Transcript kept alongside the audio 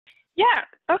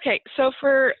Yeah, okay. So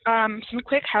for some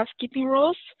quick housekeeping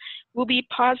rules, we'll be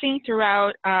pausing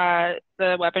throughout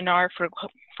the webinar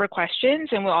for questions,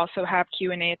 and we'll also have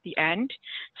Q&A at the end.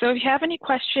 So if you have any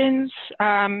questions,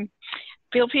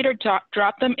 feel free to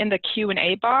drop them in the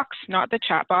Q&A box, not the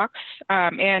chat box,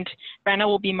 and Brenna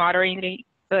will be moderating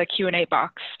the Q&A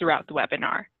box throughout the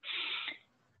webinar.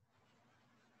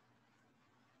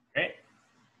 Great.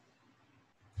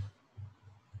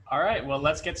 All right, well,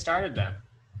 let's get started then.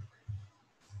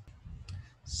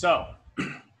 So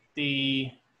we're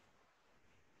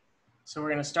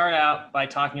going to start out by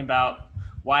talking about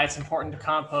why it's important to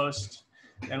compost.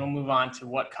 Then we'll move on to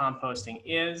what composting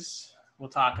is. We'll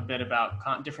talk a bit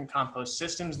about different compost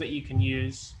systems that you can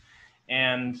use.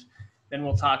 And then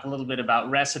we'll talk a little bit about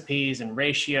recipes and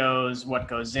ratios, what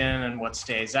goes in and what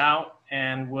stays out.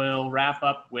 And we'll wrap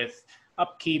up with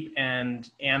upkeep and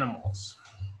animals.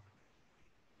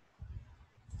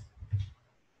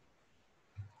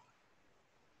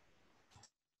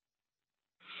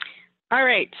 All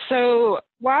right, so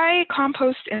why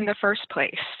compost in the first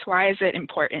place? Why is it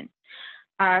important?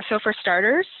 So for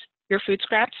starters, your food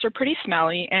scraps are pretty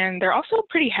smelly and they're also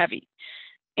pretty heavy.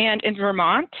 And in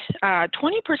Vermont, 20%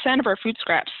 of our food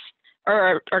scraps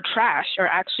or trash are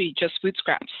actually just food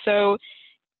scraps. So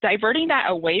diverting that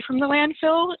away from the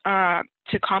landfill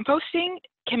to composting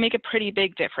can make a pretty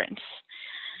big difference.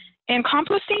 And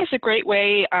composting is a great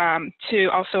way to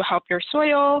also help your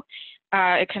soil.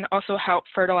 It can also help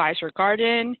fertilize your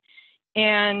garden.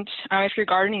 And if you're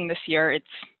gardening this year, it's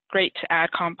great to add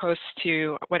compost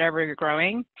to whatever you're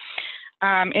growing.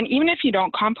 And even if you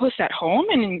don't compost at home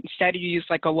and instead you use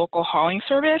like a local hauling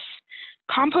service,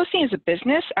 composting as a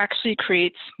business actually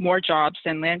creates more jobs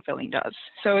than landfilling does.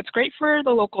 So it's great for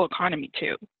the local economy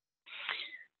too.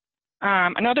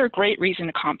 Another great reason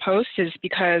to compost is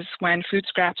because when food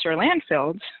scraps are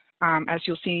landfilled, as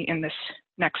you'll see in this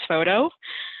next photo,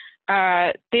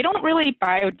 they don't really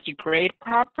biodegrade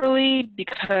properly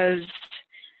because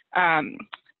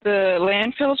the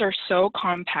landfills are so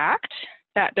compact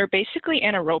that they're basically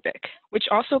anaerobic, which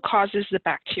also causes the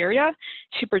bacteria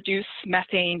to produce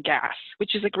methane gas,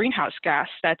 which is a greenhouse gas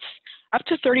that's up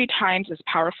to 30 times as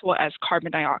powerful as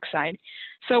carbon dioxide.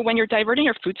 So when you're diverting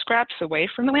your food scraps away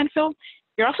from the landfill,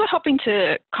 you're also helping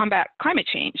to combat climate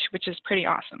change, which is pretty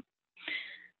awesome.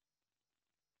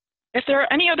 If there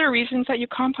are any other reasons that you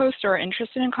compost or are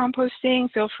interested in composting,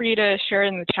 feel free to share it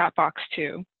in the chat box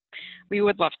too. We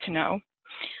would love to know.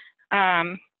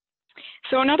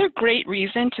 So another great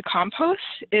reason to compost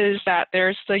is that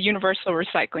there's the universal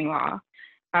recycling law.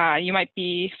 You might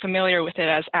be familiar with it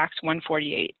as Act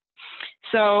 148.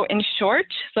 So in short,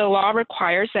 the law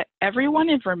requires that everyone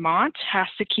in Vermont has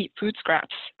to keep food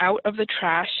scraps out of the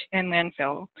trash and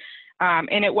landfill.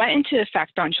 And it went into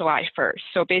effect on July 1st,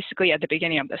 so basically at the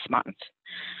beginning of this month.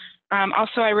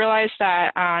 Also, I realized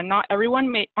that not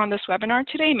everyone on this webinar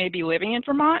today may be living in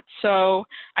Vermont, so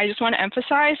I just want to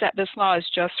emphasize that this law is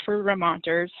just for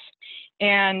Vermonters.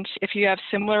 And if you have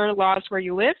similar laws where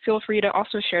you live, feel free to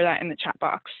also share that in the chat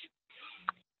box.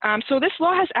 So this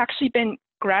law has actually been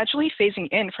gradually phasing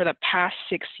in for the past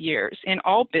 6 years, and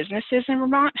all businesses in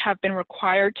Vermont have been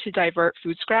required to divert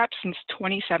food scraps since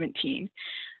 2017.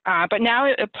 But now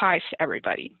it applies to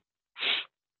everybody.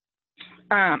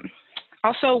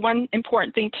 Also, one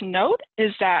important thing to note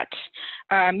is that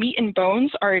meat and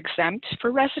bones are exempt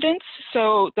for residents,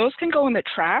 so those can go in the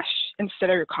trash instead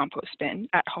of your compost bin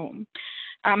at home.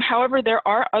 However, there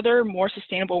are other more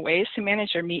sustainable ways to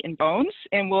manage your meat and bones,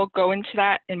 and we'll go into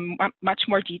that in much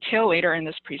more detail later in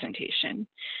this presentation.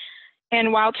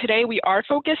 And while today we are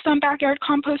focused on backyard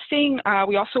composting,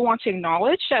 we also want to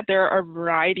acknowledge that there are a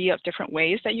variety of different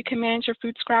ways that you can manage your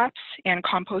food scraps, and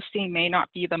composting may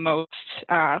not be the most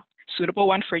suitable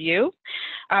one for you.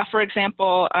 For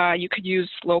example, you could use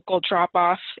local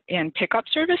drop-off and pickup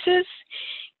services.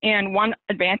 And one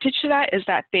advantage to that is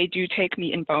that they do take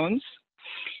meat and bones.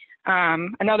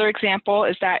 Another example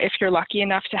is that if you're lucky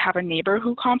enough to have a neighbor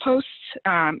who composts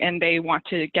and they want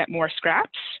to get more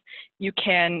scraps, you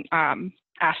can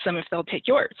ask them if they'll take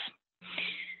yours.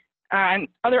 And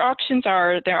other options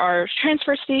are, there are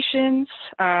transfer stations,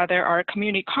 there are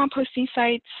community composting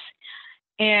sites,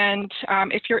 and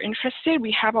if you're interested,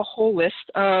 we have a whole list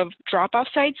of drop-off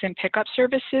sites and pickup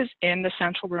services in the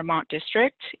Central Vermont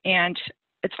District, and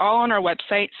it's all on our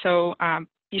website, so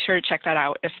be sure to check that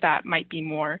out if that might be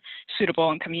more suitable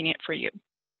and convenient for you.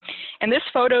 And this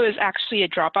photo is actually a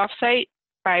drop-off site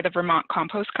by the Vermont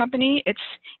Compost Company. It's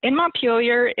in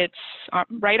Montpelier. It's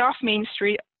right off Main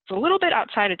Street. It's a little bit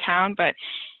outside of town, but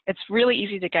it's really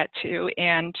easy to get to,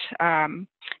 and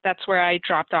that's where I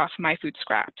dropped off my food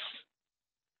scraps.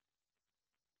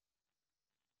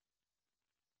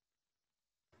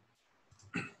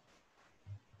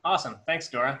 Awesome. Thanks,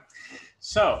 Dora.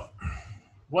 So,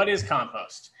 what is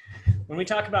compost? When we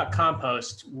talk about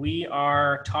compost, we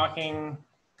are talking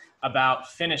about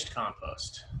finished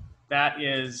compost. That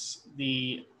is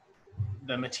the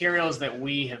materials that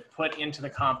we have put into the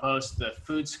compost, the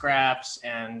food scraps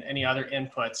and any other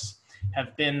inputs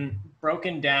have been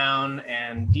broken down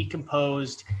and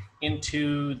decomposed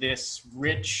into this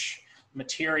rich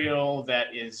material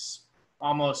that is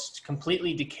almost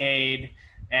completely decayed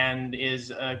and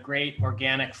is a great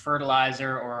organic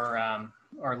fertilizer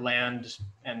or land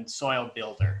and soil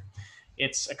builder.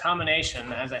 It's a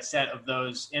combination, as I said, of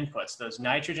those inputs, those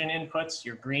nitrogen inputs,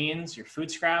 your greens, your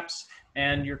food scraps,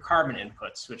 and your carbon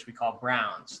inputs, which we call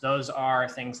browns. Those are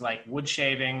things like wood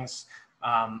shavings,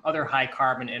 other high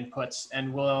carbon inputs,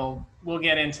 and we'll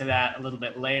get into that a little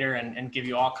bit later and give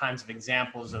you all kinds of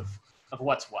examples of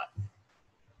what's what.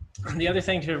 The other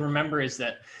thing to remember is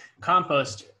that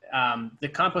compost, the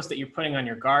compost that you're putting on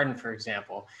your garden, for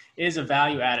example, is a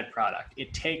value-added product.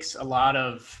 It takes a lot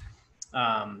of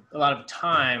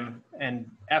time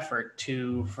and effort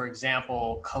to, for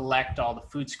example, collect all the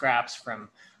food scraps from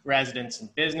residents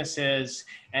and businesses,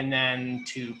 and then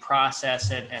to process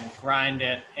it and grind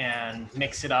it and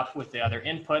mix it up with the other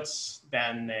inputs.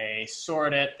 Then they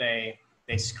sort it, they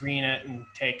screen it and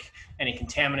take any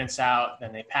contaminants out,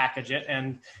 then they package it,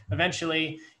 and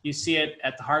eventually you see it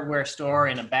at the hardware store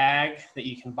in a bag that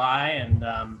you can buy,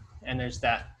 and there's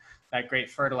that great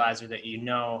fertilizer that you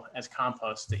know as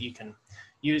compost that you can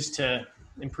use to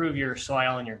improve your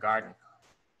soil in your garden.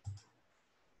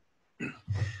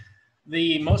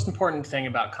 The most important thing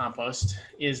about compost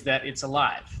is that it's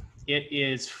alive. It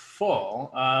is full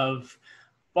of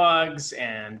bugs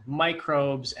and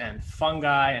microbes and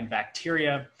fungi and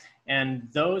bacteria, and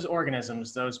those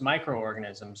organisms, those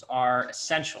microorganisms, are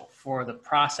essential for the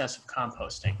process of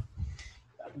composting.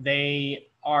 They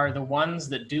are the ones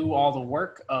that do all the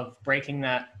work of breaking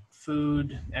that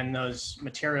food and those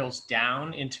materials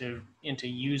down into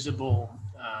usable,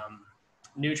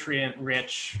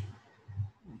 nutrient-rich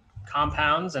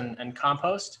compounds and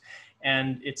compost.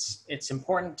 And it's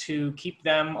important to keep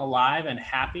them alive and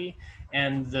happy.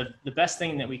 And the best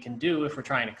thing that we can do if we're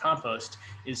trying to compost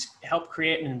is help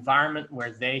create an environment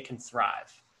where they can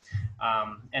thrive.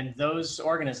 And those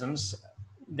organisms,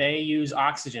 they use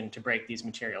oxygen to break these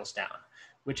materials down,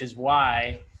 which is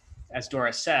why, as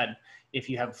Dora said, if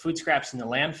you have food scraps in the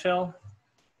landfill,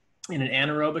 in an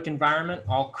anaerobic environment,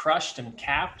 all crushed and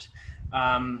capped,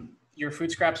 your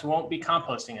food scraps won't be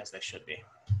composting as they should be.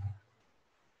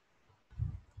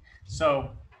 So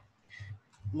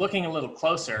looking a little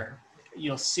closer,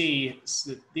 you'll see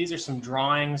these are some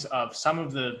drawings of some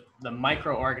of the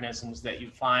microorganisms that you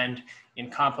find in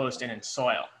compost and in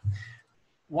soil.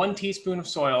 1 teaspoon of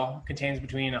soil contains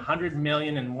between 100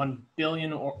 million and 1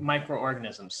 billion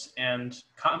microorganisms. And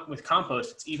with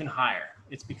compost, it's even higher.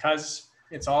 It's because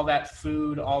it's all that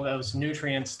food, all those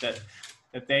nutrients that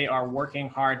they are working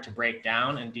hard to break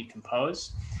down and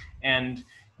decompose. And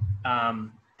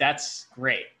that's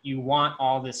great. You want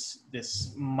all this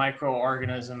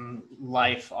microorganism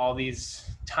life, all these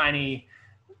tiny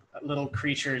little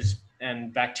creatures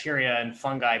and bacteria and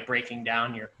fungi breaking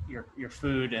down your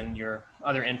food and your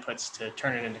other inputs to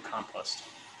turn it into compost.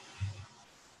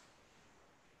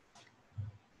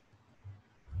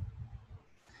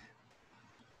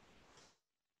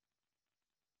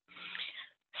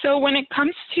 So when it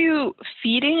comes to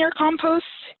feeding your compost,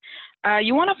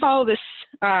 you want to follow this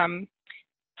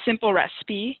simple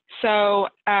recipe. So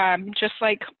just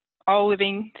like all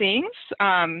living things,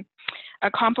 a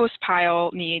compost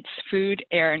pile needs food,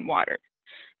 air, and water.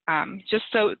 Just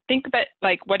so think about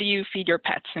like, what do you feed your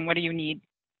pets and what do you need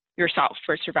yourself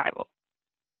for survival?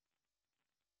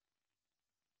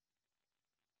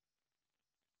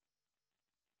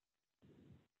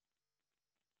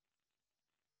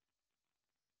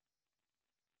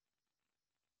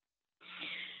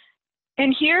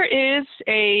 And here is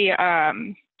a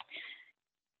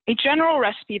general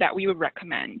recipe that we would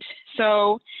recommend.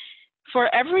 So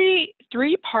for every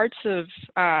 3 parts of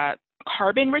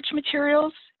carbon-rich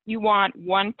materials, you want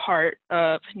 1 part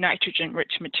of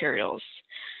nitrogen-rich materials.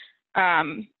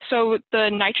 So the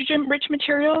nitrogen-rich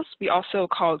materials we also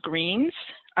call greens.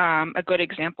 A good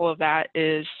example of that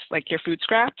is like your food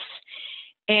scraps.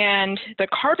 And the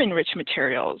carbon-rich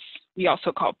materials we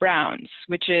also call browns,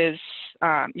 which is,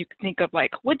 you could think of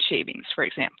like wood shavings, for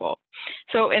example.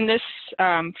 So in this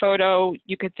photo,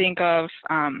 you could think of,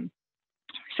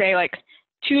 say, like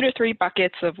 2 to 3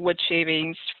 buckets of wood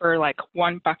shavings for like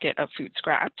 1 bucket of food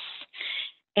scraps.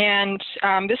 And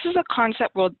this is a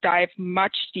concept we'll dive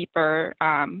much deeper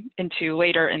into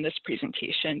later in this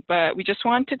presentation, but we just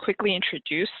want to quickly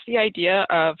introduce the idea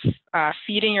of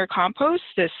feeding your compost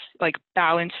this like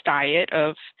balanced diet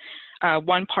of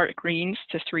 1 part greens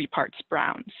to 3 parts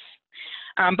browns.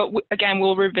 But again,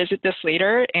 we'll revisit this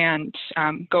later and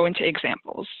go into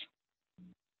examples.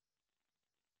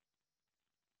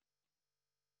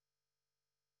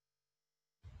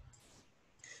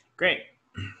 Great.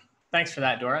 Thanks for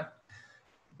that, Dora.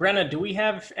 Brenna, do we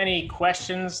have any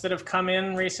questions that have come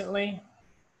in recently?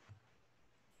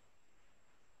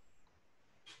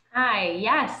 Hi,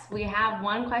 yes, we have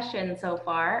one question so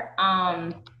far.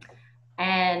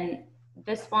 And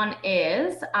this one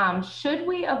is, should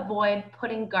we avoid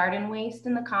putting garden waste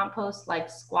in the compost like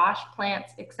squash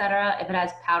plants, etc., if it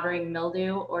has powdery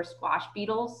mildew or squash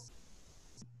beetles?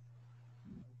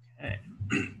 Okay.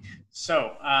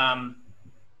 So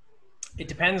it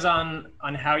depends on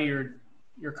how your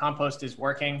compost is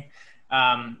working.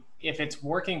 If it's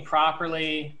working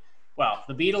properly, well,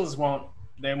 the beetles won't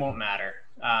matter.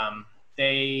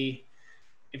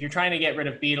 If you're trying to get rid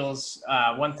of beetles,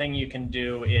 one thing you can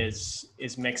do is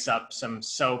mix up some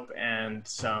soap and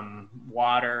some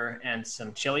water and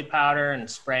some chili powder and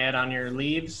spray it on your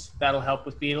leaves. That'll help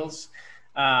with beetles.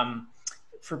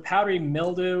 For powdery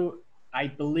mildew, I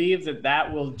believe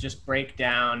that will just break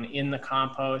down in the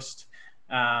compost.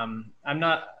 I'm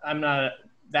not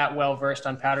that well versed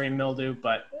on powdery mildew,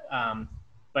 but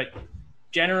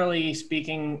generally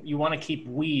speaking, you want to keep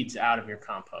weeds out of your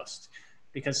compost,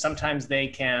 because sometimes they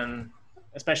can,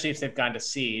 especially if they've gone to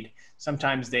seed,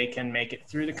 sometimes they can make it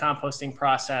through the composting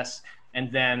process and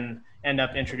then end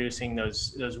up introducing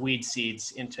those weed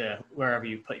seeds into wherever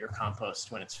you put your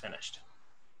compost when it's finished.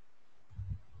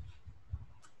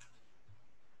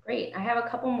 Great, I have a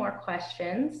couple more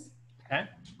questions. Okay.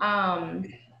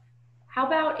 How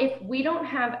about if we don't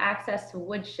have access to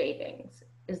wood shavings,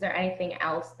 is there anything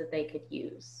else that they could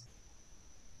use?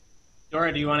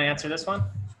 Dora, do you want to answer this one?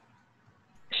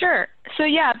 Sure. So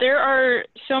yeah, there are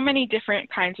so many different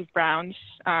kinds of browns.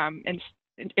 And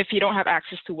if you don't have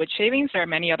access to wood shavings, there are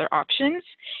many other options.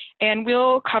 And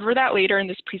we'll cover that later in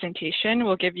this presentation.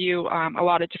 We'll give you a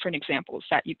lot of different examples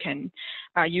that you can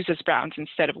use as browns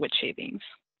instead of wood shavings.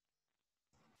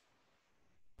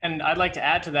 And I'd like to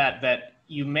add to that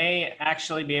you may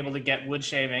actually be able to get wood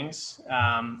shavings,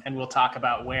 and we'll talk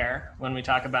about where when we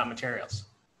talk about materials.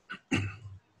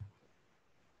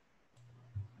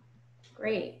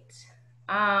 Great.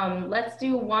 Let's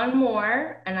do one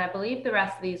more, and I believe the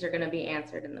rest of these are going to be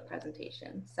answered in the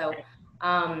presentation. So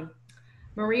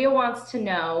Maria wants to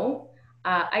know,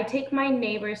 I take my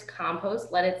neighbor's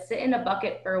compost, let it sit in a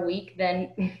bucket for a week,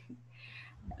 then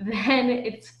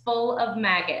it's full of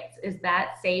maggots. Is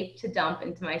that safe to dump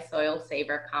into my soil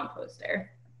saver composter?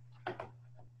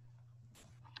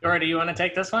 Dora, do you want to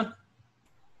take this one?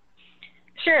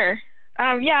 Sure.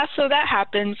 Yeah, so that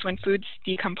happens when food's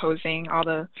decomposing.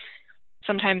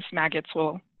 Sometimes maggots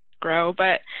will grow,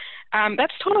 but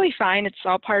that's totally fine. It's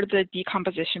all part of the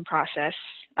decomposition process.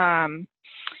 And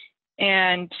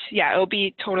yeah, it'll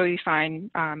be totally fine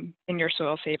in your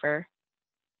soil saver.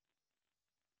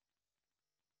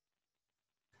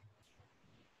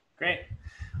 Great.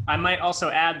 I might also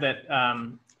add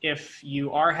that if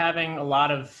you are having a lot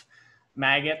of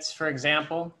maggots, for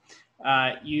example,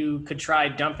 you could try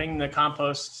dumping the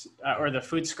compost or the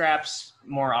food scraps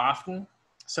more often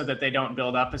so that they don't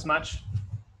build up as much.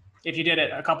 If you did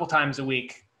it a couple times a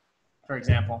week, for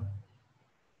example.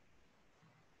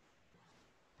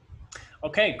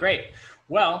 Okay, great.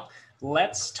 Well,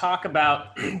 let's talk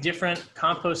about different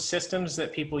compost systems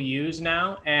that people use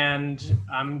now, and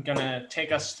I'm gonna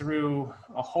take us through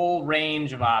a whole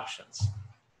range of options.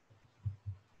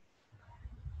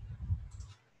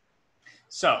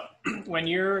 So when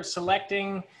you're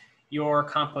selecting your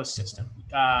compost system,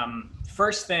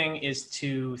 first thing is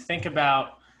to think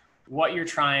about what you're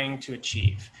trying to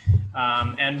achieve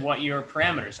and what your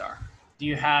parameters are. Do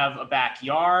you have a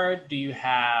backyard? Do you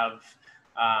have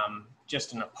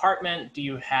just an apartment? Do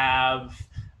you have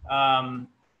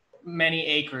many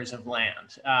acres of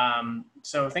land?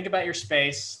 So think about your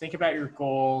space, think about your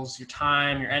goals, your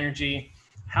time, your energy.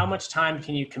 How much time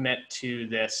can you commit to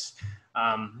this?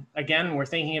 Again, we're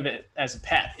thinking of it as a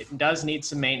pet. It does need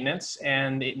some maintenance,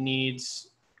 and it needs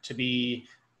to be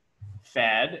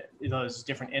fed those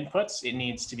different inputs. It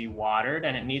needs to be watered,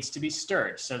 and it needs to be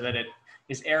stirred so that it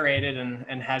is aerated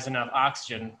and has enough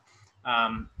oxygen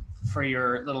for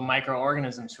your little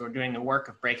microorganisms who are doing the work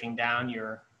of breaking down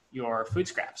your food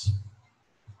scraps.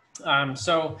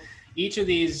 So each of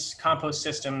these compost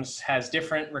systems has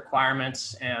different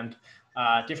requirements, and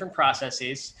different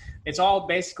processes. It's all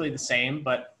basically the same,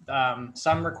 but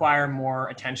some require more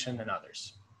attention than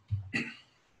others.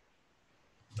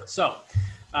 So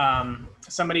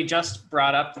somebody just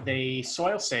brought up the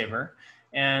soil saver,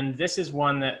 and this is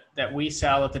one that we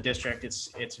sell at the district.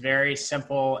 It's very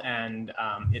simple, and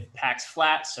it packs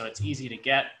flat, so it's easy to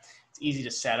get. It's easy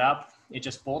to set up. It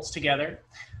just bolts together.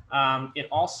 It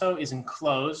also is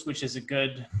enclosed, which is a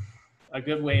good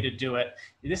way to do it.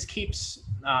 This keeps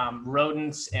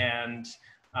rodents and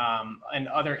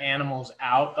other animals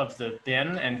out of the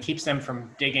bin and keeps them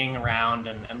from digging around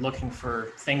and looking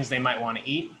for things they might want to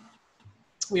eat.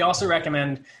 We also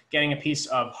recommend getting a piece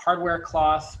of hardware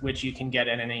cloth, which you can get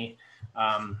at any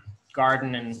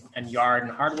garden and yard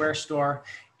and hardware store.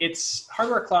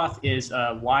 Hardware cloth is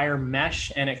a wire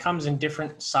mesh, and it comes in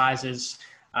different sizes.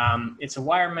 It's a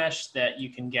wire mesh that you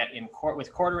can get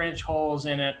with 1/4-inch holes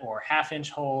in it or 1/2-inch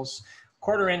holes.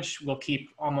 1/4-inch will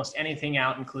keep almost anything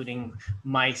out, including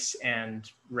mice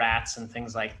and rats and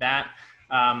things like that.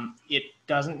 It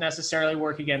doesn't necessarily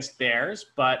work against bears,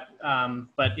 but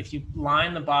if you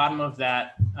line the bottom of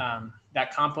that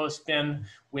compost bin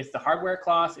with the hardware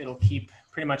cloth, it'll keep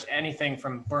pretty much anything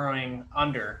from burrowing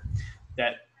under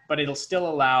that. But it'll still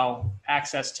allow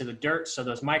access to the dirt, so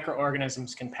those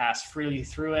microorganisms can pass freely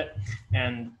through it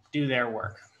and do their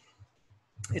work.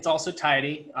 It's also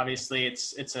tidy. Obviously,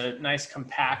 it's a nice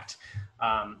compact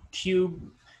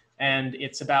cube, and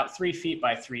it's about 3 feet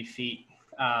by 3 feet.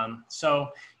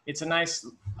 So it's a nice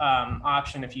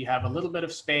option if you have a little bit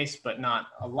of space, but not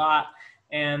a lot.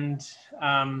 And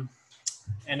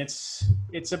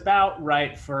it's about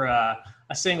right for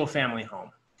a single family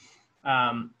home.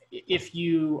 If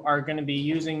you are going to be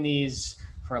using these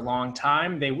for a long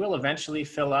time, they will eventually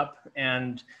fill up,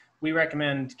 and we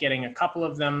recommend getting a couple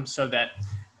of them so that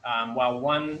while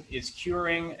one is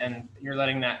curing and you're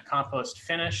letting that compost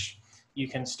finish, you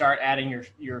can start adding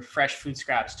your fresh food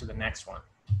scraps to the next one.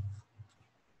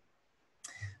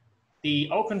 The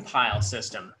open pile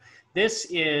system. This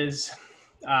is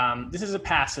a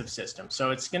passive system,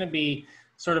 so it's going to be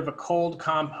sort of a cold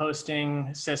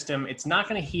composting system. It's not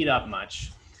going to heat up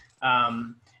much.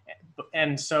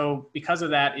 And so because of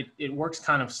that, it works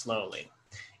kind of slowly.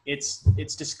 It's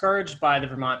discouraged by the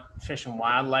Vermont Fish and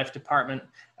Wildlife Department,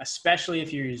 especially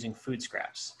if you're using food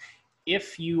scraps.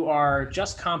 If you are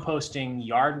just composting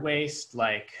yard waste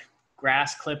like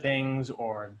grass clippings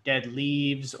or dead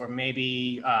leaves or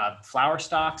maybe flower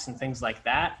stalks and things like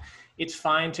that, it's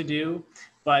fine to do.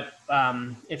 But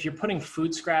if you're putting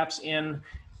food scraps in,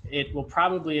 it will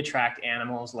probably attract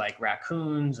animals like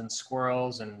raccoons and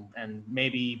squirrels and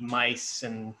maybe mice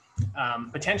and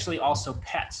potentially also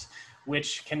pets,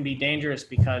 which can be dangerous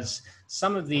because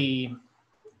some of the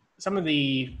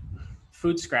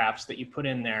food scraps that you put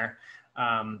in there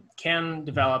can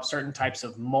develop certain types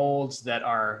of molds that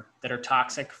are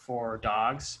toxic for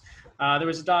dogs. There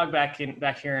was a dog back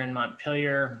here in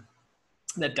Montpelier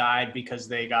that died because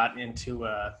they got into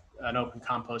an open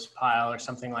compost pile or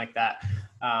something like that.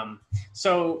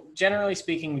 So generally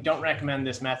speaking, we don't recommend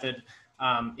this method.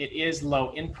 It is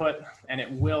low input, and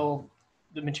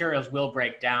the materials will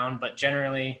break down, but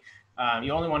generally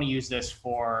you only want to use this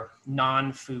for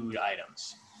non-food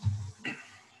items.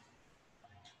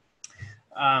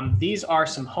 These are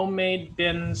some homemade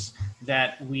bins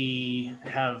that we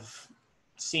have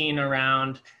seen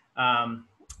around.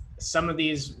 Some of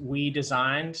these we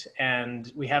designed,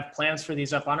 and we have plans for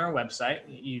these up on our website.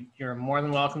 You're more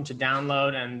than welcome to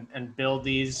download and build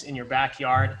these in your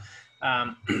backyard.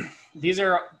 These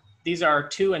are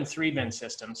 2 and 3 bin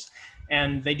systems,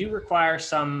 and they do require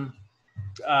some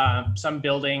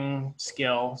building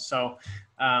skill. So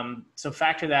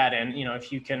factor that in. You know,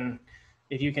 if you can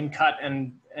cut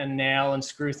and nail and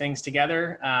screw things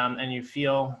together, and you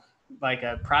feel like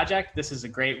a project, this is a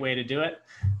great way to do it.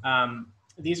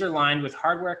 These are lined with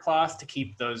hardware cloth to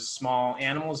keep those small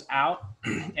animals out,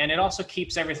 and it also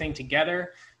keeps everything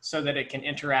together so that it can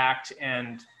interact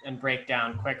and break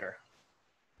down quicker.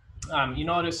 You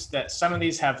notice that some of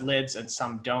these have lids and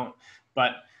some don't,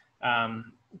 but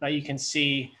you can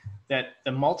see that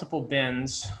the multiple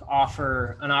bins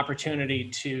offer an opportunity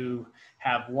to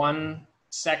have one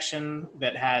section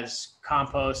that has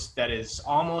compost that is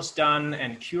almost done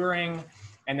and curing,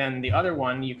 and then the other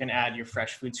one you can add your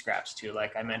fresh food scraps to,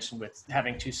 like I mentioned with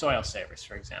having 2 soil savers,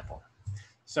 for example.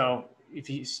 So if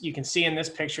you can see in this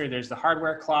picture, there's the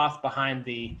hardware cloth behind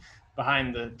the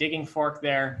digging fork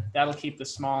there. That'll keep the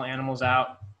small animals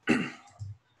out.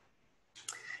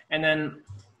 And then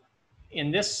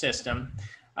in this system,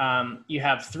 you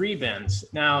have 3 bins.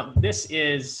 Now this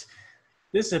is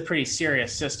a pretty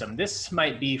serious system. This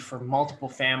might be for multiple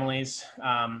families.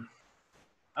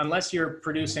 unless you're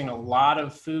producing a lot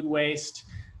of food waste,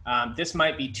 this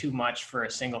might be too much for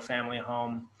a single family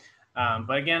home.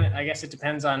 But again, I guess it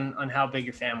depends on how big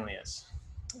your family is.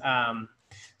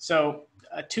 So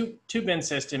a two bin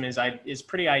system is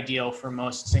pretty ideal for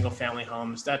most single family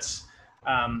homes. That's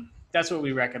what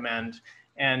we recommend.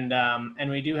 And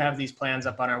we do have these plans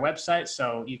up on our website,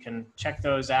 so you can check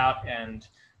those out and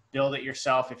build it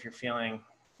yourself if you're feeling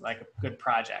like a good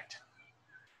project.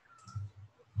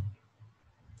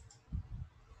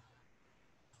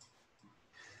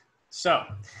 So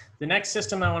the next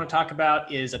system I want to talk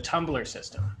about is a tumbler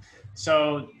system.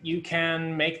 So you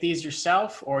can make these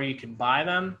yourself or you can buy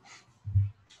them.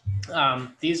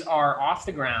 These are off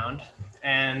the ground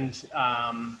and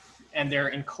they're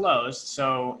enclosed,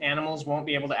 so animals won't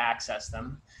be able to access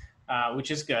them, which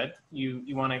is good.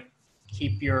 You want to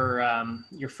keep your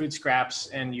food scraps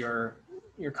and your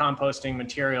composting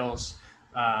materials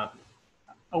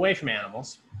away from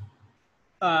animals.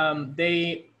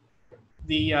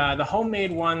 The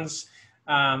homemade ones,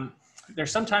 they're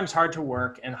sometimes hard to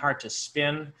work and hard to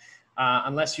spin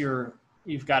unless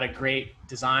you've got a great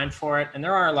design for it. And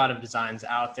there are a lot of designs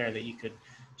out there that you could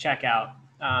check out.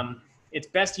 It's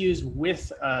best used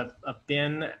with a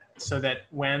bin so that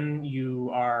when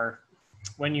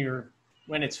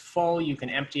it's full, you can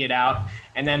empty it out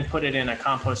and then put it in a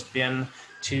compost bin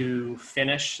to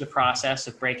finish the process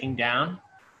of breaking down.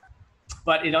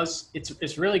 But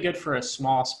it's really good for a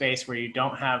small space where you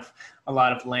don't have a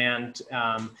lot of land,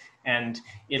 and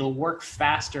it'll work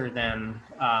faster than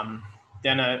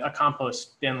a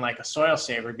compost bin like a soil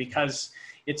saver because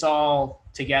it's all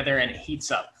together and it heats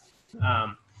up.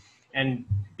 And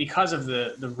because of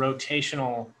the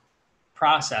rotational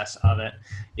process of it,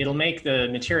 it'll make the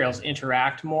materials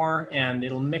interact more and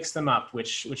it'll mix them up,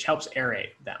 which helps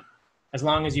aerate them, as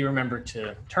long as you remember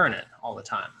to turn it all the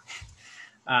time.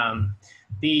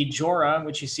 The Jora,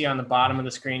 which you see on the bottom of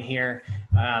the screen here,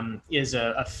 is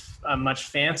a much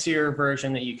fancier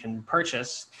version that you can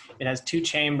purchase. It has 2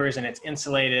 chambers and it's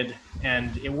insulated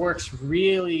and it works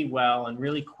really well and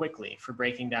really quickly for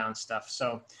breaking down stuff.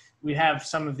 So we have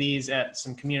some of these at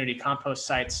some community compost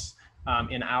sites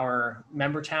in our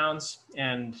member towns,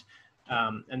 and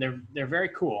they're very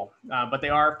cool, but they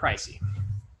are pricey.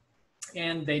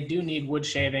 And they do need wood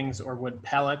shavings or wood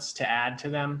pellets to add to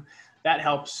them. That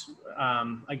helps,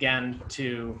 again,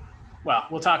 well,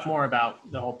 we'll talk more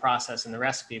about the whole process in the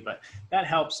recipe, but that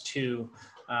helps to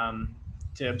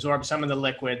absorb some of the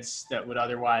liquids that would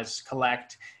otherwise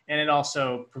collect. And it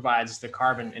also provides the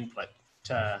carbon input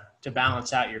to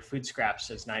balance out your food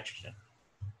scraps as nitrogen.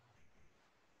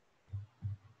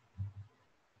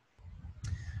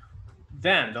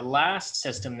 Then the last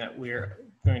system that we're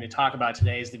going to talk about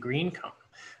today is the green cone.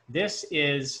 This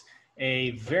is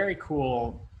a very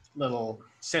cool little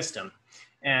system,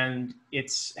 and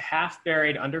it's half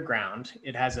buried underground.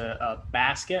 It has a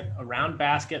basket, a round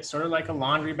basket, sort of like a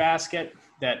laundry basket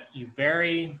that you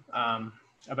bury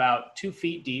about 2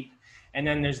 feet deep. And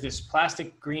then there's this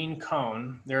plastic green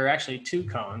cone. There are actually 2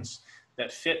 cones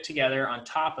that fit together on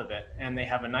top of it, and they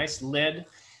have a nice lid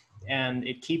and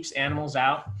it keeps animals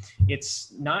out.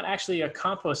 It's not actually a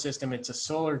compost system, it's a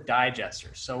solar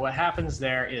digester. So what happens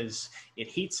there is it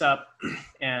heats up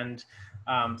and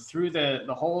through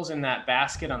the holes in that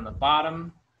basket on the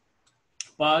bottom,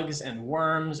 bugs and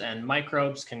worms and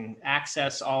microbes can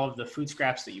access all of the food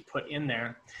scraps that you put in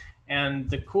there. And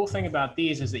the cool thing about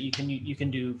these is that you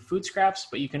can do food scraps,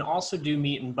 but you can also do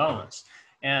meat and bones.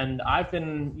 And I've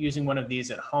been using one of these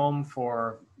at home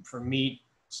for meat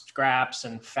scraps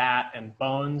and fat and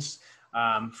bones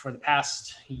for the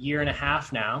past 1.5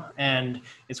 years now, and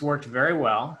it's worked very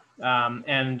well.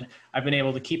 And I've been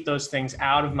able to keep those things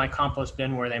out of my compost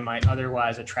bin where they might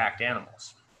otherwise attract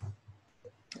animals.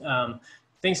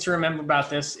 Things to remember about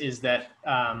this is that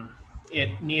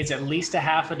it needs at least a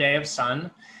half a day of sun,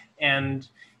 and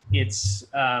it's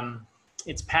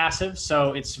passive,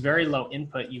 so it's very low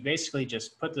input. You basically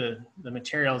just put the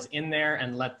materials in there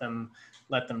and let them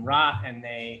rot, and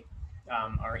they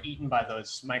are eaten by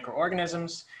those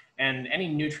microorganisms, and any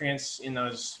nutrients in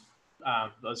those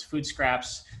food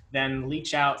scraps then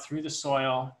leach out through the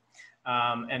soil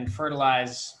and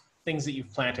fertilize things that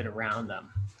you've planted around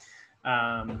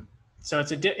them. So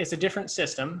it's a different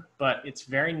system, but it's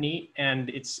very neat,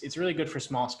 and it's really good for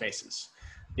small spaces.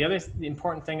 The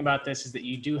important thing about this is that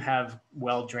you do have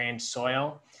well-drained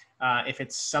soil. If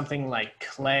it's something like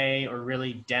clay or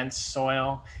really dense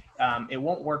soil, it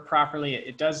won't work properly.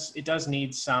 It does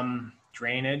need some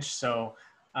drainage. So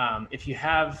if you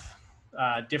have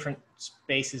different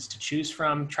spaces to choose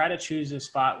from, try to choose a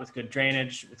spot with good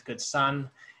drainage, with good sun,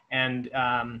 and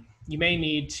you may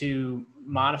need to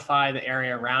modify the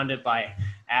area around it by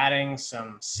adding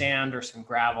some sand or some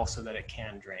gravel so that it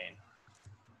can drain.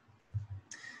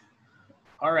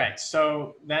 All right,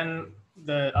 so then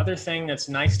the other thing that's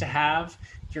nice to have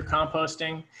if you're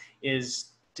composting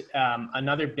is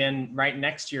another bin right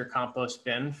next to your compost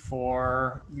bin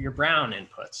for your brown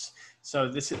inputs. So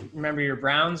this is, remember, your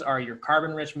browns are your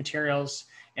carbon-rich materials,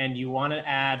 and you want to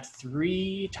add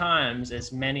 3 times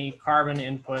as many carbon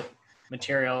input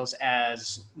materials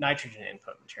as nitrogen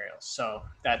input materials. So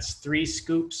that's 3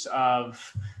 scoops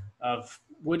of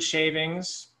wood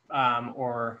shavings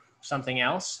or something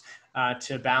else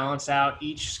to balance out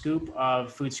each scoop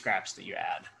of food scraps that you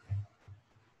add.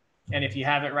 And if you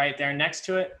have it right there next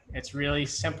to it, it's really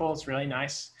simple, it's really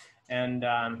nice, and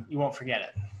you won't forget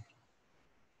it.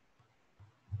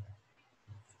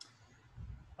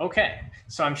 Okay,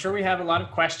 so I'm sure we have a lot of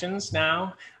questions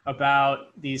now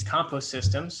about these compost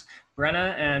systems.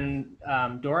 Brenna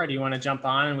and Dora, do you want to jump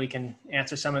on and we can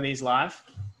answer some of these live?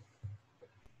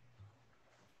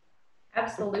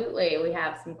 Absolutely, we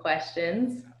have some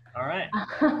questions. All right.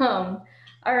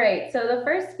 All right, so the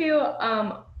first few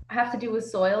have to do with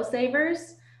soil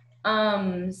savers.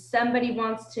 Somebody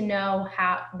wants to know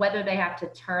whether they have to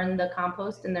turn the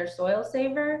compost in their soil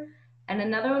saver. And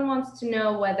another one wants to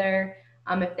know whether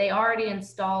if they already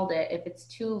installed it, if it's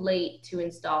too late to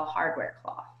install hardware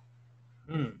cloth.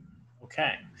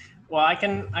 Okay. Well, I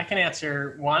can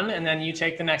answer one, and then you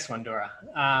take the next one, Dora.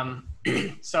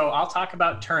 So I'll talk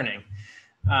about turning.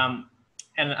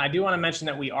 And I do want to mention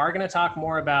that we are going to talk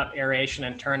more about aeration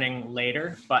and turning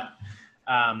later, but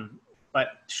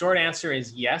short answer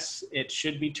is yes, it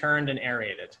should be turned and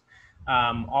aerated.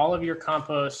 All of your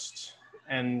compost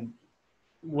and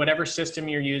whatever system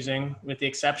you're using, with the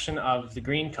exception of the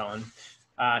green cone,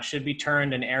 should be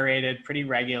turned and aerated pretty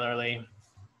regularly.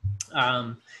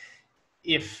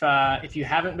 If you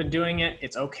haven't been doing it,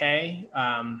 it's okay,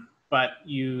 but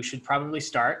you should probably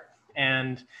start.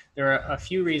 And there are a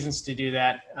few reasons to do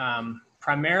that.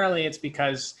 Primarily, it's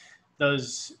because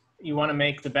you want to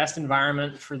make the best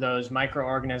environment for those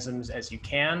microorganisms as you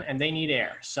can, and they need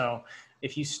air. So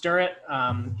if you stir it,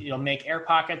 you'll make air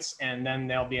pockets, and then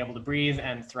they'll be able to breathe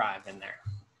and thrive in there.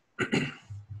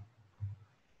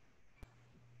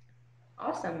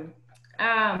 Awesome.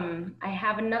 I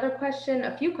have another question,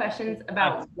 a few questions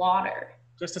about water.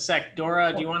 Just a sec.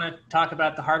 Dora, do you want to talk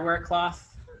about the hardware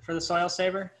cloth for the soil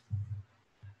saver?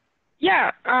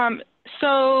 Yeah,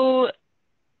 so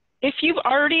if you've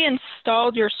already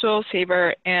installed your soil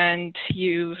saver and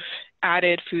you've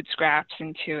added food scraps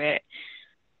into it,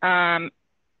 adding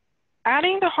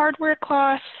the hardware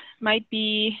cloth might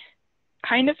be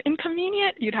kind of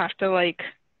inconvenient. You'd have to like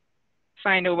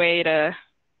find a way to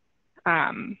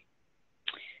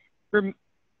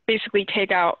basically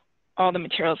take out all the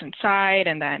materials inside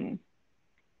and then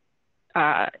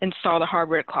install the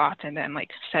hardware cloth and then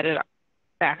like set it up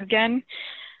back again.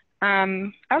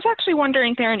 I was actually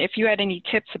wondering, Theron, if you had any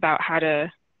tips about how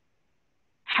to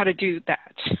do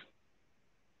that.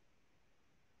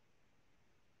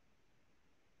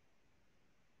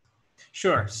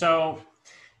 Sure. So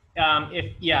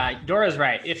Dora's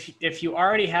right. If you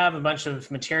already have a bunch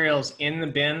of materials in the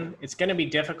bin, it's going to be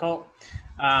difficult.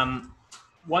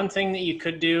 One thing that you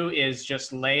could do is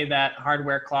just lay that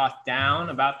hardware cloth down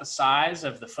about the size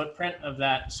of the footprint of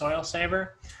that soil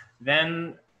saver.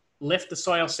 Then lift the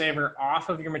soil saver off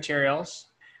of your materials,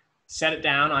 set it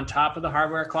down on top of the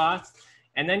hardware cloth,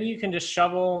 and then you can just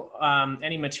shovel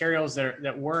any materials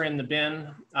that were in the bin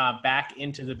back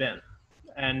into the bin.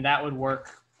 And that would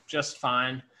work just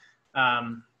fine.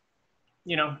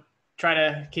 You know, try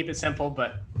to keep it simple,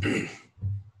 but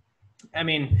I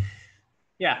mean,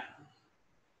 yeah,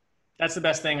 that's the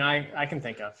best thing I can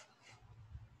think of.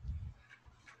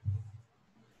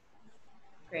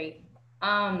 Great.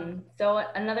 So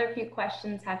another few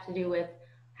questions have to do with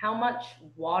how much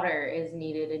water is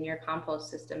needed in your compost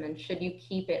system, and should you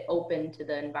keep it open to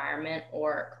the environment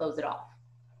or close it off?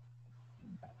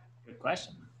 Good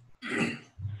question. Do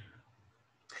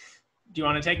you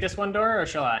want to take this one, Dora, or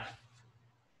shall I?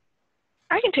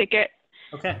 I can take it.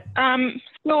 Okay.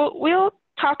 We'll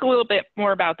talk a little bit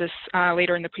more about this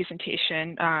later in the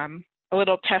presentation. A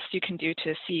little test you can do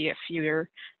to see if your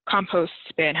compost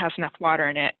bin has enough water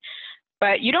in it.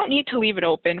 But you don't need to leave it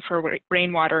open for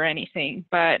rainwater or anything.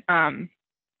 But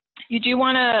you do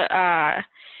want to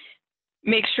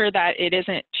make sure that it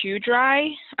isn't too dry.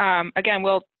 Again,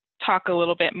 we'll talk a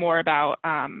little bit more about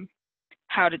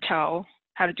how to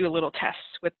do a little test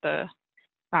with the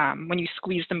when you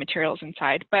squeeze the materials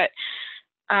inside. But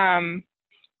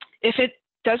if it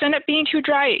does end up being too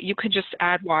dry, you could just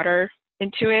add water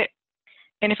into it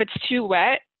And if it's too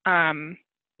wet,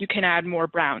 you can add more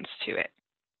browns to it.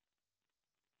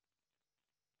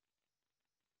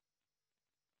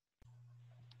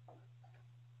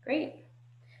 Great.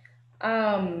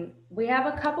 We have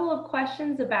a couple of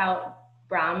questions about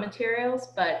brown materials,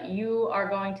 but you are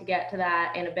going to get to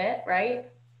that in a bit, right?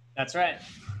 That's right.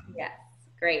 Yes,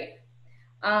 great.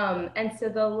 And so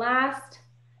the last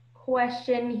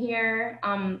question here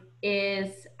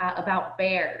is about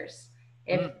bears.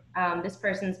 If this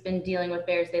person's been dealing with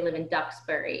bears, they live in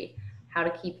Duxbury, how to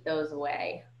keep those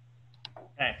away.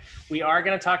 Okay, we are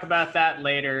going to talk about that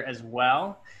later as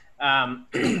well.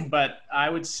 But I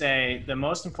would say the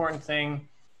most important thing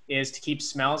is to keep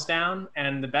smells down.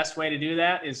 And the best way to do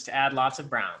that is to add lots of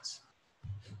browns.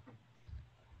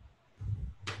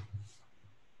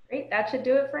 Great, that should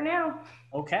do it for now.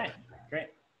 Okay, great.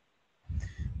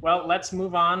 Well, let's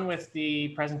move on with the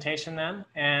presentation then.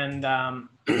 And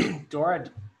Dora,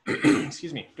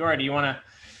 excuse me, Dora, do you want to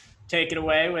take it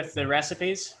away with the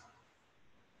recipes?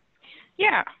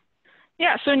 Yeah,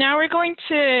 so now we're going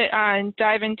to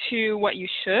dive into what you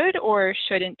should or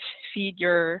shouldn't feed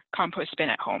your compost bin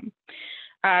at home.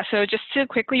 So just to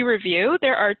quickly review,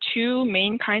 there are two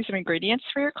main kinds of ingredients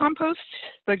for your compost,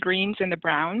 the greens and the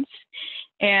browns.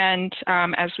 And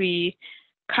as we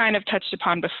kind of touched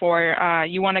upon before,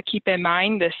 you want to keep in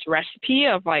mind this recipe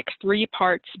of like 3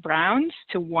 parts browns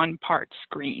to 1 parts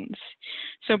greens.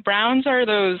 So browns are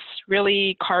those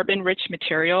really carbon-rich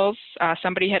materials.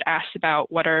 Somebody had asked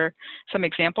about what are some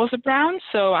examples of browns.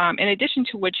 So in addition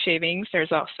to wood shavings,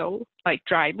 there's also like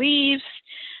dried leaves,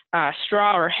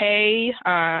 straw or hay,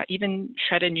 even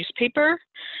shredded newspaper.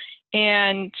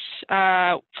 And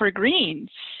for greens,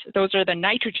 those are the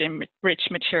nitrogen-rich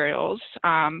materials.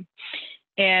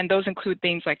 And those include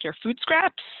things like your food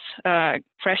scraps,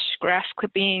 fresh grass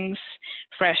clippings,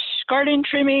 fresh garden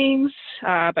trimmings,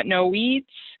 but no weeds,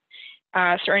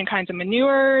 certain kinds of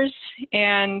manures.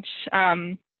 And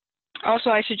also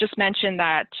I should just mention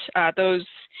that those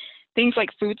things like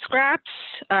food scraps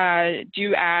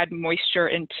do add moisture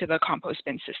into the compost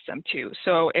bin system too.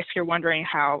 So if you're wondering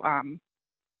how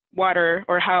water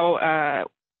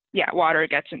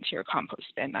gets into your compost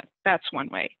bin, that's one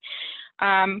way.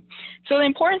 So the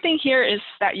important thing here is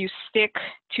that you stick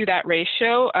to that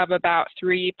ratio of about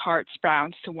 3 parts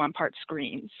browns to 1 parts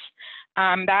greens.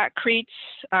 That creates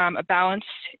a balanced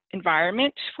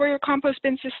environment for your compost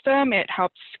bin system. It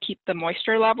helps keep the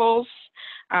moisture levels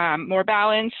more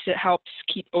balanced. It helps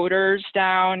keep odors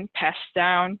down, pests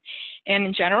down, and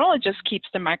in general, it just keeps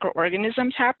the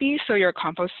microorganisms happy so your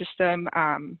compost system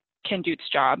can do its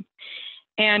job.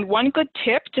 And one good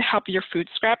tip to help your food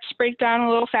scraps break down a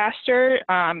little faster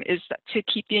is to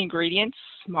keep the ingredients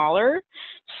smaller.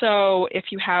 So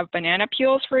if you have banana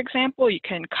peels, for example, you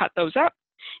can cut those up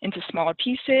into smaller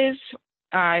pieces.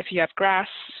 If you have grass,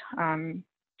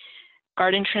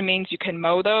 garden trimmings, you can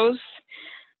mow those.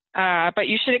 But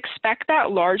you should expect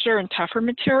that larger and tougher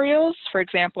materials, for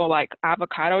example, like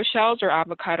avocado shells or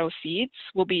avocado seeds,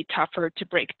 will be tougher to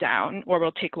break down or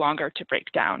will take longer to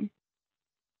break down.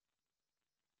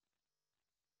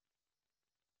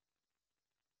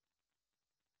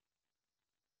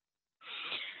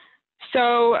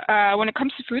 So when it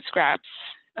comes to food scraps,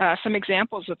 some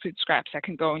examples of food scraps that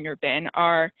can go in your bin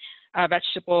are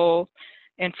vegetable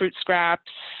and fruit scraps,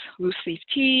 loose leaf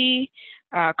tea,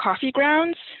 coffee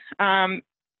grounds,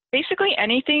 basically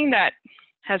anything that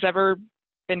has ever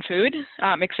been food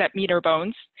except meat or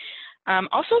bones.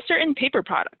 Also certain paper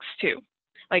products too,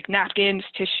 like napkins,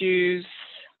 tissues.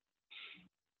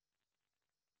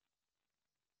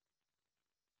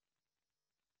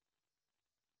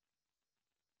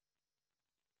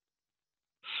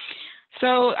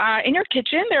 So in your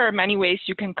kitchen, there are many ways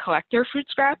you can collect your food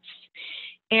scraps.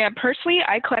 And personally,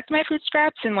 I collect my food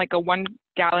scraps in like a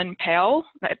 1-gallon pail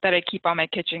that I keep on my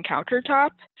kitchen countertop.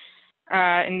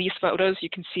 In these photos, you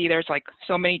can see there's like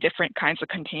so many different kinds of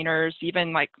containers,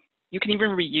 even like you can even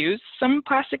reuse some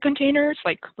plastic containers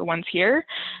like the ones here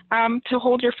to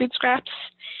hold your food scraps.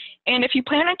 And if you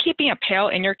plan on keeping a pail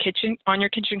in your kitchen, on your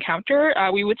kitchen counter,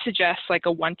 we would suggest like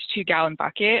a 1 to 2 gallon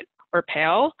bucket or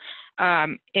pail.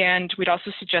 And we'd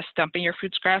also suggest dumping your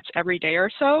food scraps every day or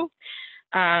so.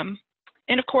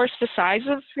 And of course, the size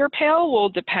of your pail will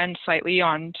depend slightly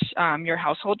on your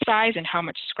household size and how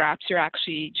much scraps you're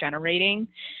actually generating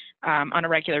on a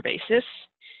regular basis.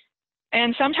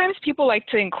 And sometimes people like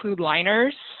to include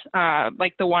liners,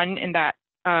 like the one in that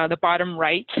the bottom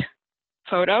right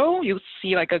photo. You'll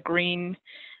see like a green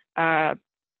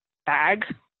bag,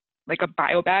 like a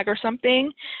bio bag or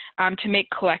something, to make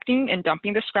collecting and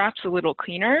dumping the scraps a little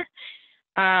cleaner.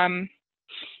 And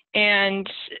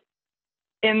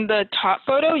in the top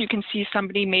photo, you can see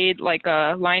somebody made like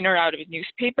a liner out of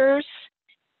newspapers.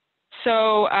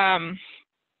 So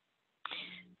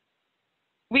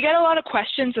we get a lot of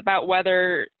questions about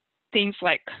whether things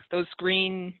like those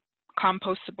green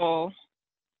compostable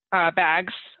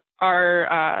bags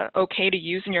are okay to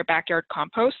use in your backyard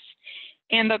compost.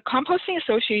 And the Composting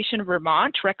Association of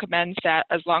Vermont recommends that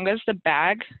as long as the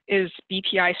bag is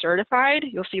BPI certified,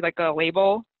 you'll see like a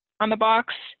label on the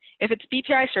box. If it's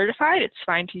BPI certified, it's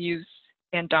fine to use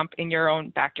and dump in your own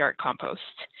backyard compost.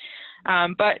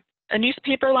 But a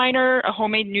newspaper liner, a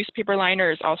homemade newspaper liner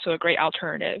is also a great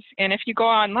alternative. And if you go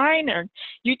online or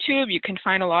YouTube, you can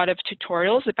find a lot of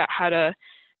tutorials about how to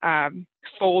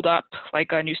fold up like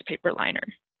a newspaper liner.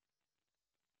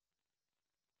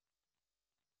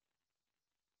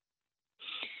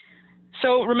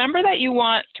 So remember that you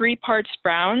want 3 parts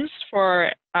browns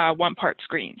for 1 part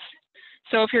greens.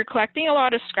 So if you're collecting a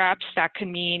lot of scraps, that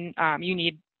can mean you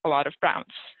need a lot of browns.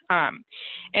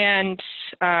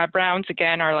 Browns,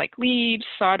 again, are like leaves,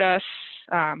 sawdust,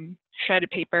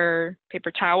 shredded paper, paper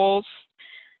towels.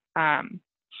 And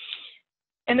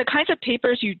the kinds of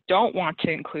papers you don't want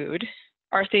to include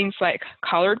are things like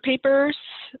colored papers,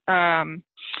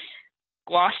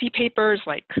 glossy papers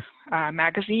like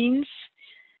magazines,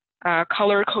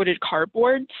 color-coded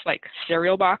cardboards like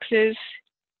cereal boxes,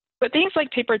 but things like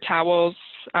paper towels,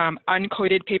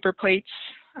 uncoated paper plates,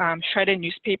 shredded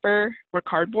newspaper or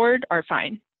cardboard are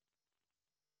fine.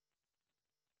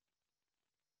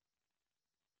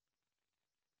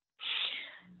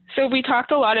 So we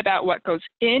talked a lot about what goes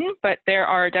in, but there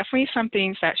are definitely some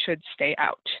things that should stay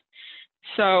out.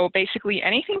 So basically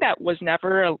anything that was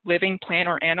never a living plant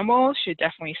or animal should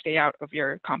definitely stay out of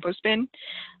your compost bin.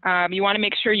 You want to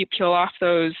make sure you peel off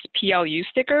those PLU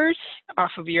stickers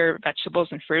off of your vegetables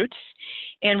and fruits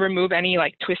and remove any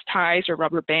like twist ties or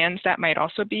rubber bands that might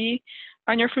also be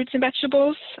on your fruits and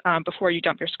vegetables before you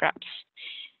dump your scraps.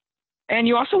 And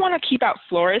you also want to keep out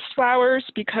florist flowers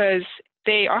because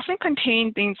they often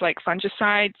contain things like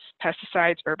fungicides,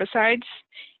 pesticides, herbicides,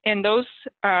 and those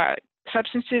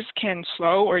substances can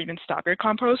slow or even stop your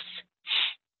compost.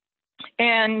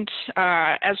 And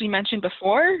as we mentioned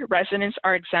before, residents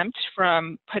are exempt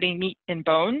from putting meat and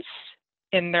bones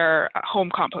in their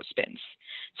home compost bins.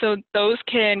 So those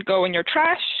can go in your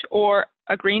trash or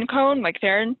a green cone like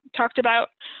Theron talked about,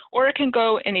 or it can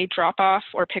go in a drop-off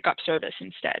or pickup service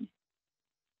instead.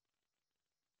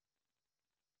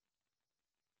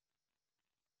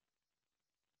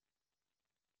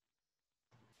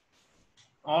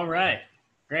 All right,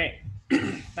 great.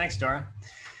 Thanks, Dora.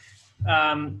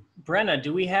 Brenna,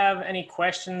 do we have any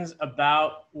questions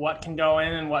about what can go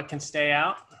in and what can stay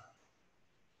out?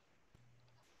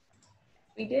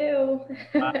 We do.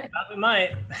 We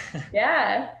might.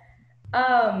 Yeah.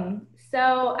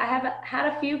 So I have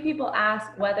had a few people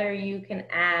ask whether you can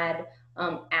add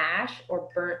ash or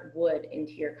burnt wood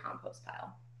into your compost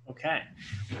pile. Okay,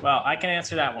 well, I can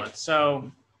answer that one.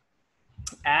 So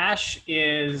ash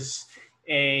is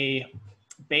a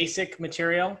basic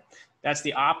material. That's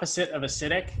the opposite of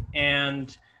acidic,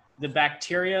 and the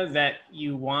bacteria that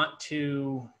you want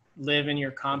to live in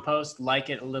your compost like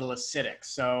it a little acidic.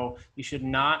 So you should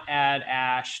not add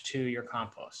ash to your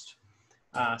compost.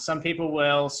 Some people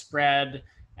will spread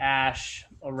ash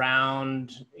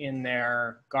around in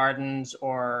their gardens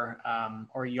or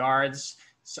yards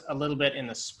a little bit in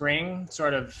the spring,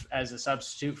 sort of as a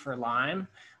substitute for lime,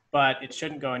 but it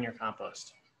shouldn't go in your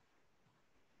compost.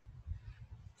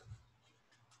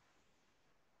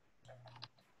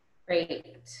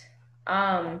 Great.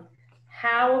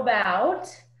 How about,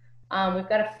 we've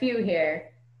got a few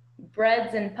here,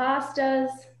 breads and pastas,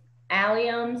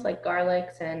 alliums like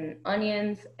garlics and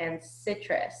onions, and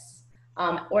citrus,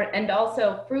 and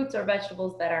also fruits or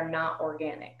vegetables that are not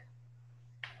organic.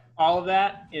 All of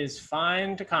that is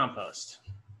fine to compost.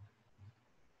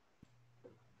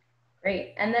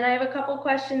 Great. And then I have a couple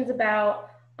questions about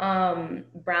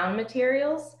brown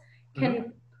materials.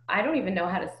 I don't even know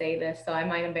how to say this, so I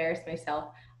might embarrass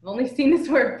myself. I've only seen this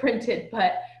word printed,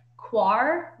 but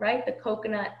coir, right? The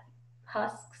coconut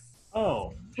husks.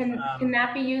 Oh. Can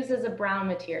that be used as a brown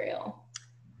material?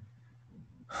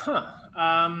 Huh.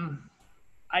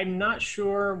 I'm not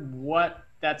sure what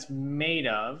that's made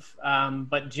of,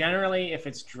 but generally if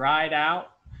it's dried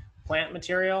out plant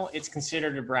material, it's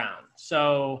considered a brown.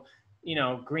 So, you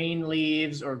know, green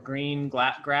leaves or green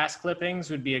grass clippings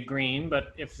would be a green,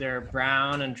 but if they're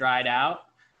brown and dried out,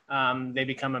 they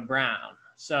become a brown.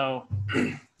 So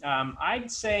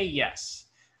I'd say yes.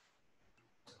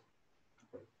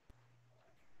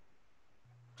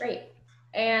 Great.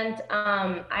 And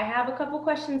I have a couple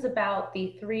questions about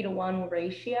the 3-to-1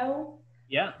 ratio.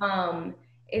 Yeah.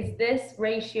 Is this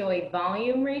ratio a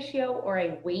volume ratio or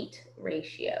a weight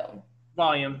ratio?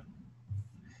 Volume.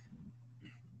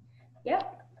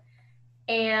 Yep.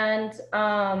 And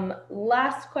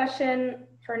last question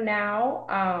for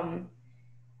now.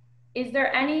 Is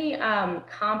there any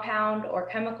compound or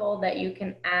chemical that you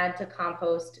can add to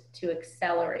compost to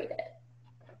accelerate it?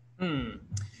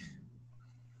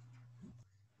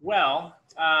 Well,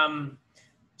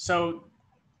 so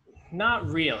not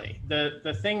really.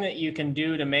 The thing that you can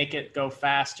do to make it go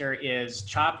faster is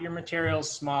chop your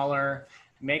materials smaller,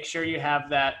 make sure you have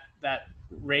that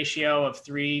ratio of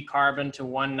 3 carbon to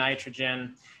 1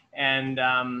 nitrogen, and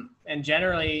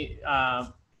generally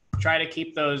try to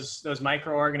keep those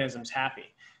microorganisms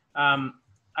happy.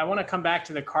 I want to come back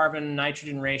to the carbon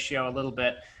nitrogen ratio a little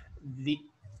bit.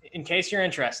 In case you're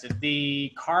interested,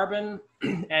 the carbon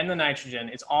and the nitrogen,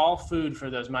 it's all food for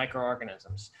those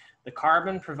microorganisms. The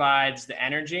carbon provides the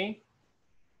energy.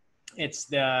 It's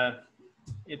the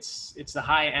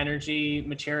high energy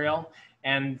material,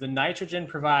 and the nitrogen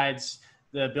provides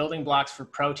the building blocks for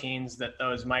proteins that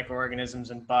those microorganisms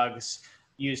and bugs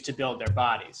use to build their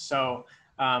bodies. So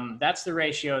that's the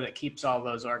ratio that keeps all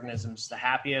those organisms the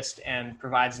happiest and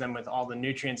provides them with all the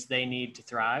nutrients they need to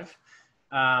thrive.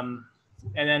 And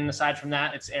then aside from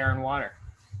that, it's air and water.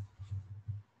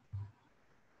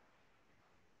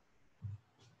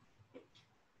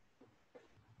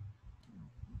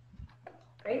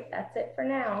 Great, that's it for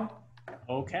now.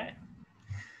 Okay.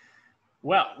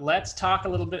 Well, let's talk a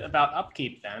little bit about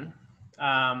upkeep then.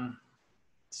 Oh,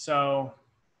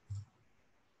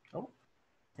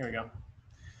 here we go.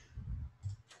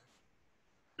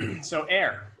 So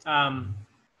air.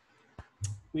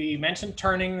 We mentioned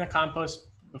turning the compost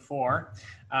before.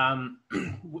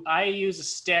 I use a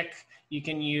stick. You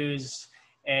can use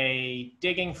a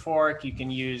digging fork. You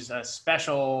can use a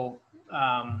special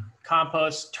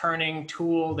compost turning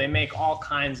tool. They make all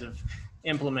kinds of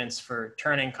implements for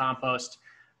turning compost.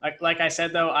 Like I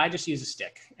said, though, I just use a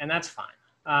stick, and that's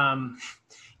fine.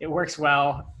 It works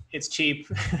well. It's cheap.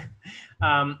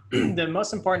 The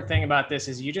most important thing about this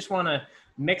is you just want to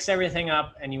mix everything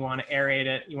up, and you want to aerate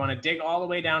it. You want to dig all the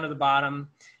way down to the bottom.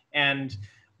 And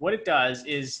what it does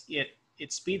is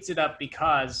it speeds it up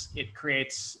because it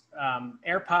creates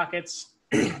air pockets.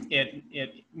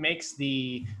 It makes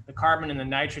the carbon and the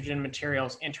nitrogen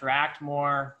materials interact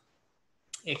more.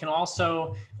 It can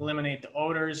also eliminate the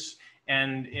odors,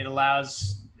 and it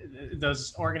allows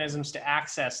those organisms to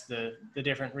access the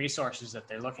different resources that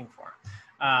they're looking for.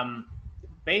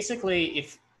 Basically,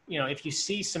 if you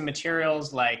see some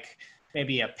materials like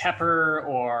maybe a pepper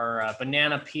or a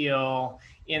banana peel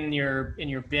in your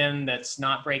bin that's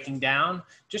not breaking down,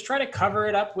 just try to cover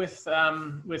it up with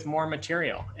more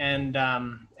material, and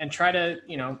try to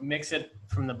mix it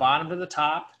from the bottom to the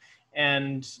top,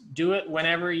 and do it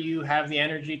whenever you have the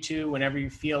energy to, whenever you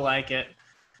feel like it,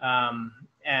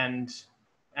 and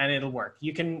it'll work.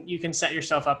 You can set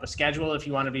yourself up a schedule if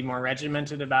you want to be more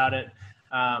regimented about it.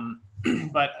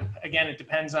 But again, it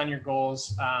depends on your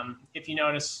goals. If you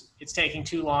notice it's taking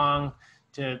too long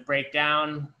to break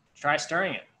down, try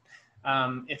stirring it.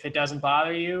 If it doesn't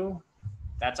bother you,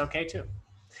 that's okay too.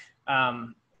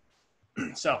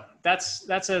 So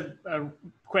that's a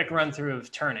quick run through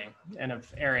of turning and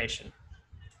of aeration.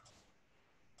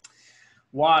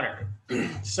 Water.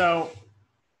 So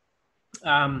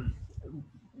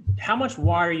how much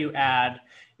water you add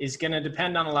is going to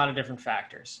depend on a lot of different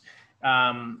factors.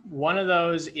 One of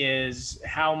those is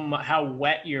how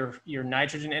wet your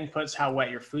nitrogen inputs, how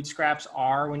wet your food scraps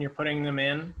are when you're putting them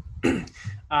in.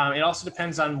 It also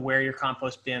depends on where your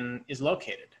compost bin is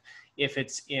located. If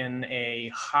it's in a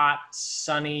hot,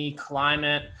 sunny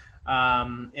climate,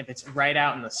 if it's right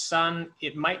out in the sun,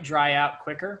 it might dry out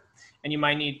quicker, and you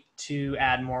might need to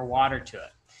add more water to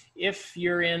it. If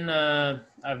you're in a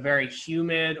very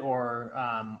humid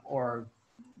or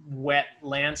wet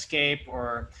landscape,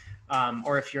 or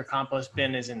if your compost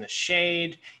bin is in the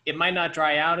shade, it might not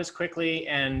dry out as quickly,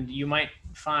 and you might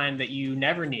find that you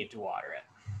never need to water it.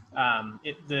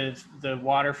 The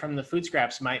water from the food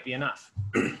scraps might be enough.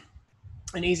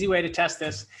 An easy way to test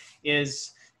this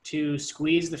is to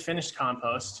squeeze the finished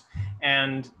compost,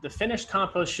 and the finished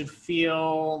compost should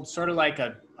feel sort of like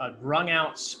a wrung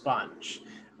out sponge.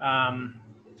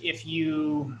 If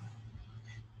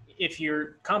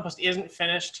your compost isn't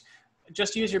finished,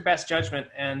 just use your best judgment,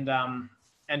 and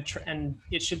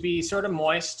it should be sort of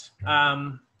moist.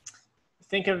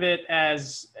 Think of it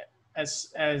as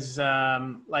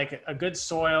like a good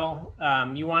soil.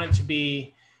 You want it to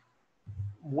be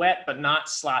wet but not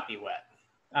sloppy wet.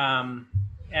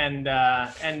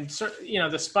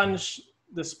 The sponge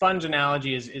the sponge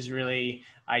analogy is really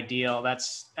ideal.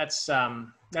 That's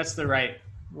the right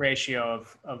ratio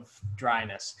of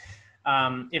dryness.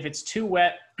 If it's too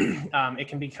wet, it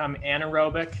can become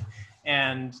anaerobic,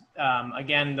 and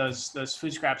again, those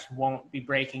food scraps won't be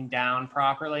breaking down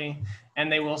properly,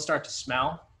 and they will start to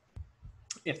smell.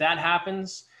 If that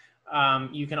happens,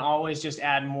 you can always just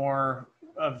add more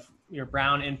of your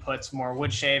brown inputs, more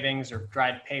wood shavings or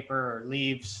dried paper or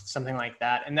leaves, something like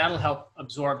that, and that'll help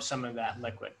absorb some of that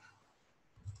liquid.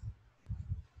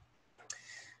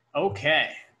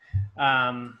 Okay,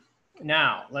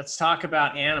 now let's talk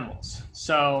about animals.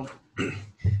 So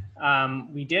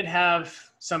we did have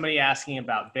somebody asking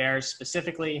about bears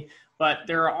specifically, but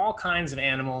there are all kinds of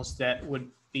animals that would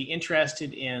be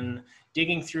interested in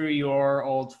digging through your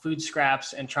old food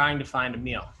scraps and trying to find a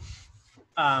meal.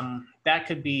 That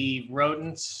could be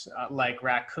rodents like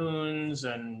raccoons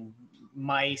and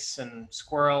mice and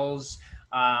squirrels.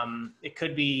 It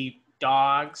could be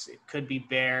dogs, it could be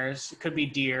bears, it could be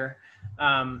deer.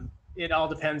 It all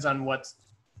depends on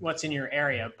what's in your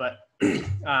area, but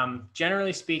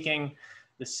generally speaking,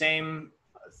 the same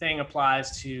thing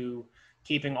applies to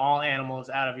keeping all animals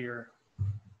out of your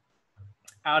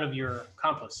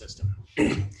compost system.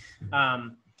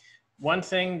 One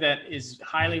thing that is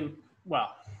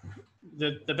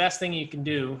the best thing you can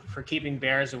do for keeping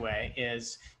bears away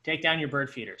is take down your bird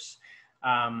feeders.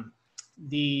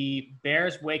 The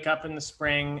bears wake up in the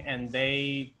spring and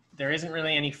there isn't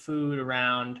really any food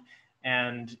around,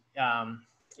 and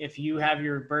if you have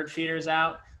your bird feeders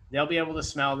out, they'll be able to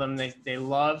smell them. They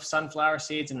love sunflower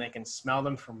seeds and they can smell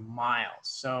them for miles.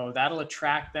 So that'll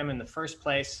attract them in the first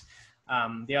place.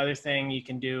 The other thing you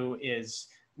can do is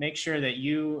make sure that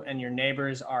you and your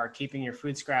neighbors are keeping your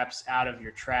food scraps out of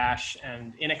your trash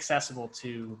and inaccessible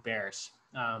to bears.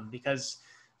 Because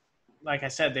like I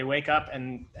said, they wake up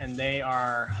and they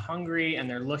are hungry and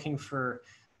they're looking for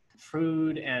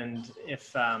food. And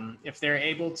if they're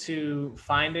able to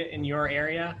find it in your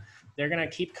area, they're going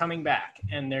to keep coming back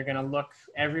and they're going to look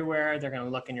everywhere. They're going to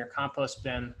look in your compost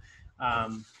bin,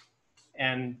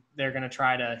 and they're going to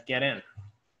try to get in.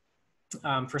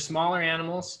 For smaller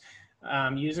animals,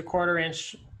 use a 1/4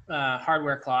 inch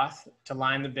hardware cloth to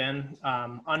line the bin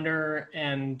under,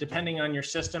 and depending on your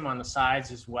system, on the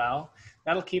sides as well.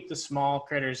 That'll keep the small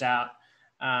critters out.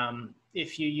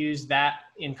 If you use that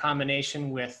in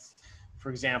combination with, for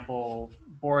example,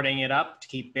 boarding it up to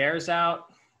keep bears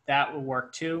out, that will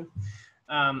work too.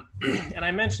 And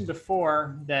I mentioned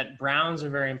before that browns are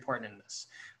very important in this.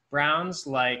 Browns,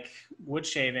 like wood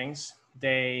shavings,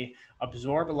 they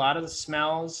absorb a lot of the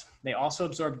smells. They also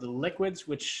absorb the liquids,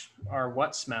 which are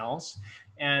what smells.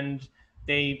 And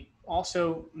they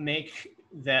also make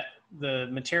that the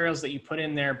materials that you put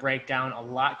in there break down a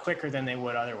lot quicker than they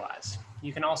would otherwise.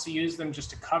 You can also use them just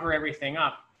to cover everything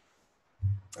up.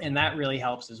 And that really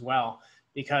helps as well,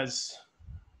 because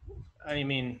I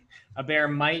mean, a bear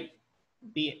might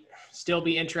still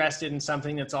be interested in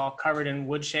something that's all covered in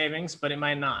wood shavings, but it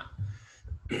might not.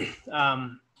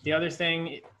 The other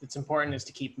thing that's important is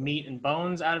to keep meat and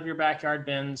bones out of your backyard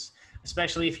bins,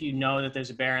 especially if you know that there's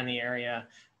a bear in the area.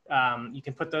 You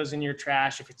can put those in your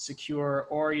trash if it's secure,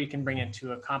 or you can bring it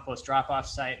to a compost drop-off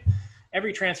site.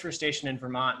 Every transfer station in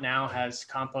Vermont now has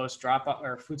compost drop-off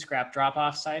or food scrap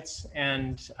drop-off sites,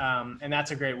 and that's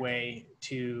a great way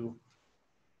to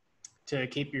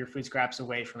keep your food scraps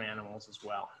away from animals as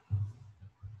well.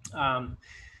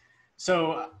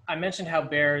 So I mentioned how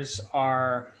bears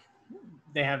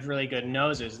they have really good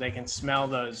noses. They can smell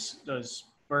those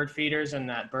bird feeders and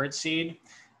that bird seed.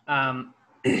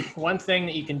 One thing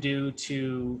that you can do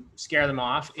to scare them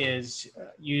off is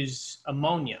use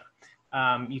ammonia.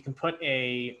 You can put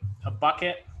a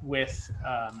bucket with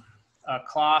a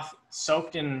cloth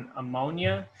soaked in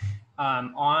ammonia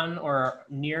on or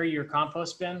near your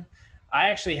compost bin. I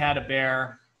actually had a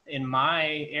bear in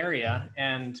my area,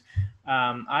 and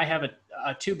I have a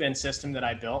 2-bin system that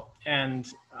I built, and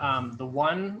the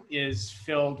one is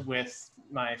filled with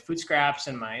my food scraps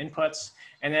and my inputs,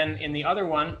 and then in the other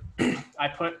one I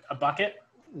put a bucket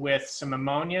with some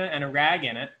ammonia and a rag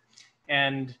in it,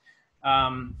 and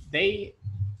they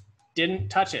didn't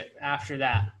touch it after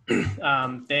that.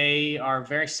 They are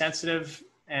very sensitive,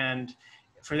 and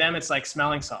for them it's like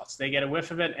smelling salts. They get a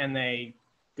whiff of it and they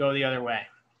go the other way.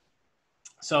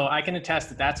 So I can attest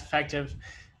that that's effective.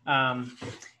 And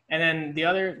then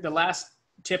the last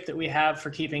tip that we have for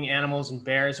keeping animals and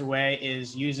bears away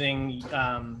is using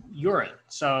urine.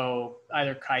 So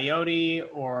either coyote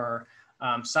or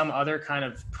some other kind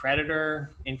of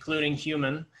predator, including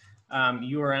human,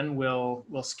 urine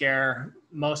will scare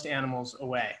most animals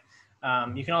away.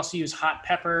 You can also use hot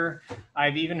pepper.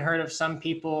 I've even heard of some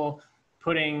people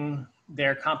putting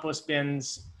their compost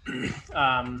bins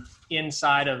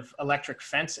inside of electric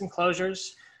fence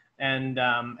enclosures, and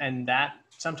that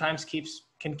sometimes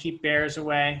can keep bears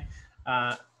away.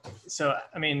 So,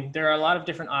 I mean, there are a lot of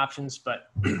different options,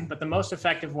 but the most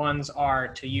effective ones are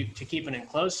to keep an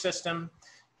enclosed system,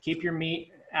 keep your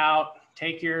meat out,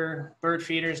 take your bird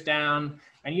feeders down,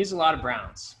 and use a lot of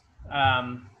browns.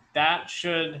 That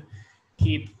should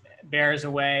keep bears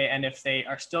away. And if they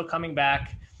are still coming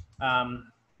back,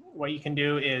 what you can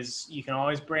do is you can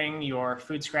always bring your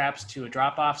food scraps to a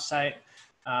drop-off site,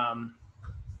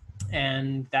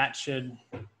 and that should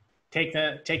take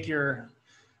your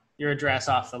address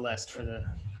off the list for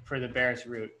the bear's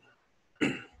route.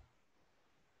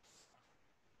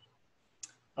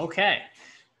 Okay,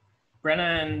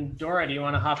 Brenna and Dora, do you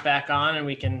want to hop back on and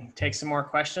we can take some more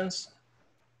questions?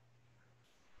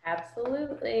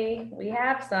 Absolutely, we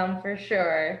have some for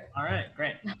sure. All right,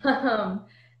 great.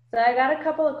 So I got a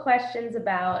couple of questions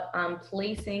about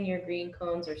placing your green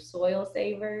cones or soil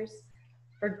savers.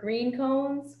 For green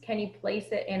cones, can you place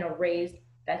it in a raised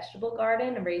vegetable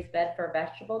garden, a raised bed for a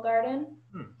vegetable garden?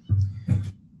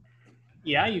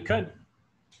 Yeah, you could.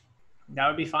 That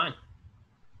would be fine.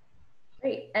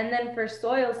 Great. And then for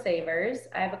soil savers,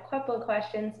 I have a couple of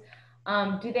questions.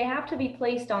 Do they have to be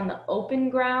placed on the open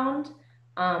ground?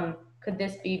 Could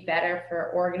this be better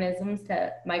for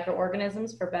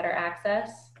microorganisms for better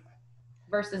access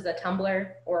versus a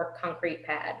tumbler or concrete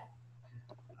pad?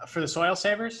 For the soil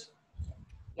savers?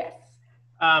 Yes.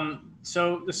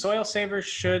 So the soil savers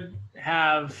should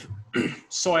have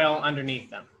soil underneath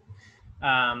them.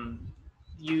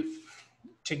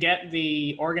 To get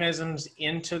the organisms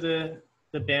into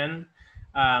the bin,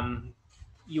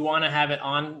 you want to have it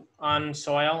on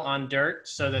soil, on dirt,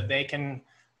 so that they can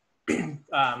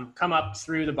come up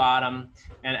through the bottom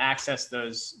and access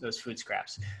those food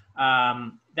scraps.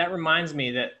 That reminds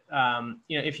me that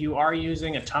if you are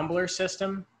using a tumbler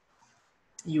system,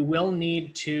 you will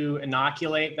need to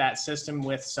inoculate that system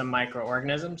with some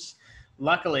microorganisms.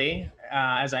 Luckily,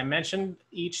 as I mentioned,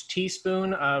 each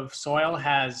teaspoon of soil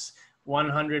has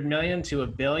 100 million to a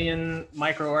billion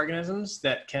microorganisms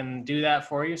that can do that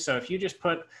for you. So if you just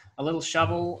put a little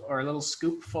shovel or a little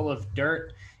scoop full of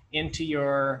dirt into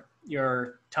your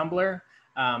tumbler,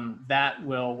 that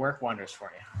will work wonders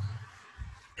for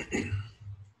you.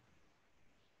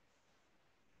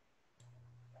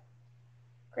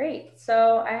 Great.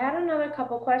 So I had another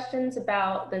couple questions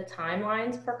about the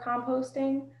timelines for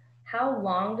composting. How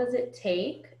long does it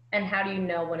take, and how do you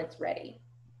know when it's ready?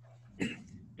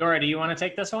 Dora, do you want to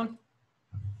take this one?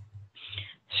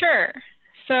 Sure.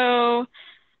 So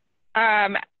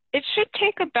it should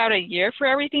take about a year for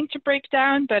everything to break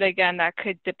down, but again, that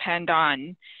could depend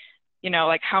on,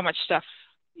 like how much stuff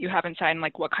you have inside and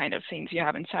like what kind of things you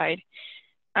have inside.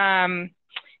 And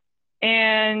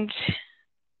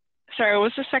sorry, what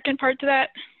was the second part to that?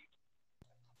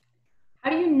 How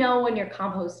do you know when your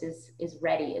compost is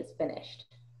ready, is finished?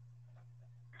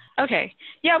 Okay,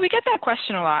 yeah, we get that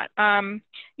question a lot.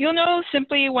 You'll know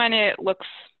simply when it looks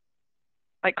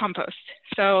like compost.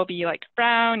 So it'll be like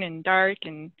brown and dark,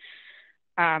 and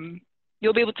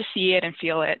you'll be able to see it and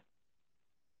feel it.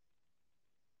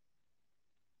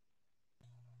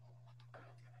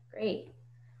 Great.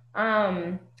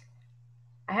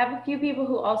 I have a few people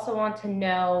who also want to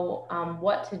know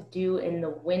what to do in the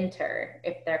winter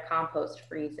if their compost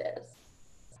freezes.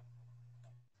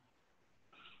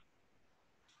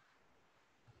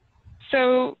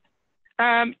 So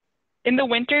in the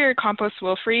winter, your compost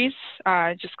will freeze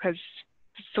just because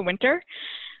it's the winter,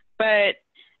 but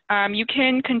you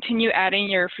can continue adding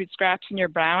your food scraps and your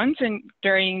browns, and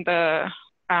during the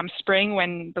spring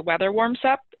when the weather warms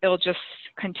up, it'll just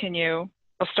continue,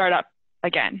 it'll start up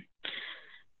again.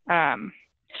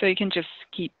 So you can just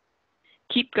keep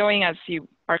going as you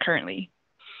are currently.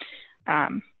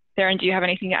 Darren, do you have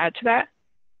anything to add to that?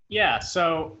 Yeah,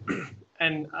 so,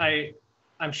 and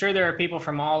I'm sure there are people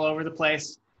from all over the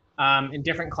place in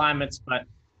different climates, but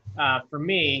for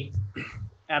me,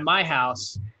 at my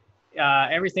house,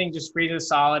 everything just freezes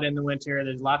solid in the winter.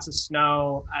 There's lots of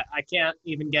snow. I can't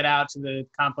even get out to the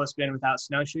compost bin without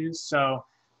snowshoes. So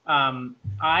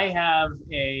I have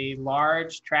a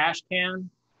large trash can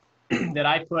that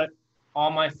I put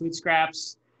all my food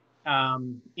scraps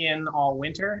in all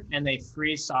winter, and they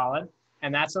freeze solid,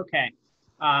 and that's okay.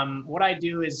 What I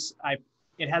do is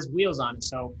it has wheels on it.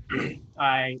 So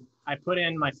I put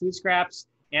in my food scraps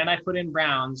and I put in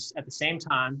browns at the same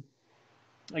time.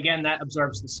 Again, that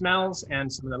absorbs the smells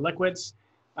and some of the liquids.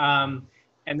 And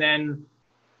then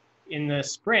in the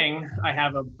spring, I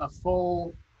have a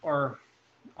full or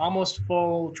almost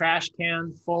full trash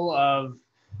can full of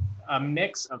a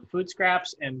mix of food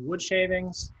scraps and wood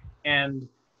shavings, and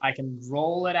I can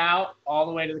roll it out all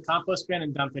the way to the compost bin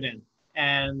and dump it in.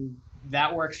 And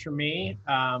that works for me.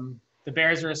 The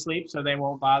bears are asleep, so they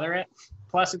won't bother it.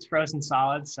 Plus, it's frozen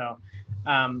solid, so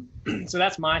so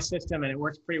that's my system, and it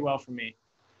works pretty well for me.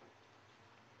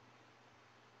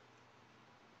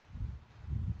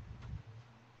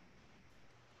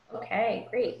 Okay,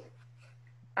 great.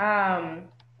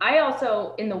 I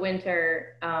also, in the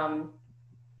winter,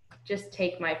 just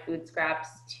take my food scraps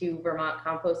to Vermont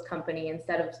Compost Company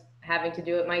instead of having to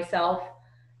do it myself.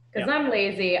 Because I'm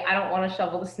lazy, I don't want to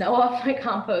shovel the snow off my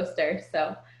composter.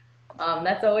 So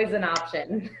that's always an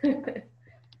option.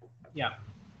 Yeah.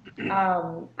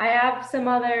 I have some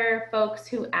other folks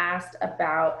who asked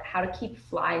about how to keep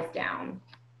flies down.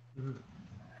 Mm-hmm.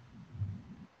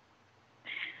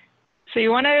 So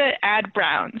you want to add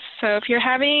browns. So if you're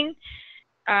having,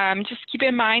 just keep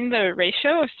in mind the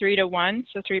ratio of 3 to 1.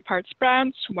 So 3 parts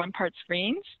browns, 1 parts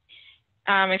greens.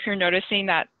 If you're noticing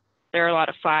that there are a lot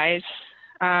of flies,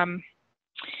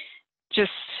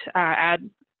 just add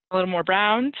a little more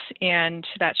browns, and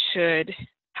that should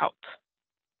help.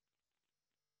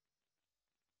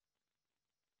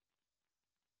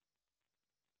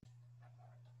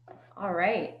 All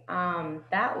right,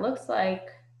 that looks like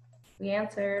we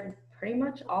answered pretty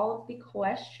much all of the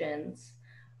questions.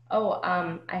 Oh,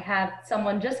 I have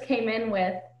someone just came in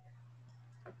with,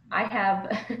 I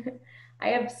have, I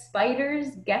have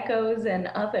spiders, geckos, and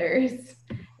others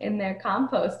in their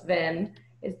compost bin.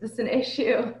 Is this an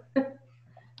issue?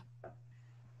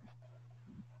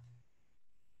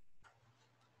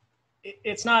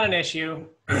 It's not an issue.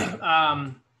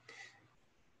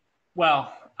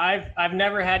 Well, I've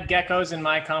never had geckos in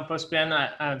my compost bin.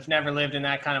 I've never lived in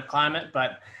that kind of climate,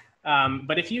 but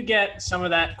if you get some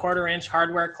of that 1/4 inch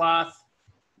hardware cloth,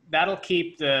 that'll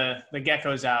keep the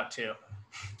geckos out too.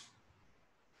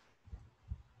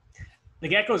 The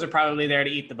geckos are probably there to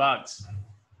eat the bugs.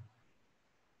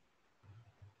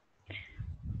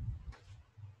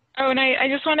 Oh, and I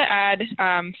just want to add,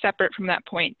 separate from that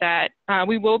point, that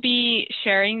we will be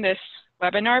sharing this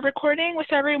webinar recording with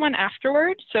everyone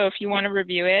afterwards. So if you want to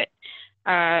review it,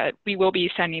 we will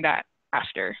be sending that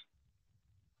after.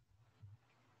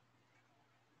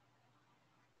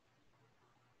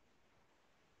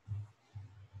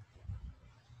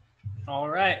 All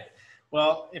right.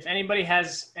 Well, if anybody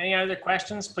has any other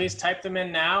questions, please type them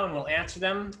in now and we'll answer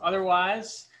them.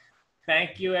 Otherwise,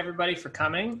 thank you everybody for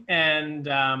coming. And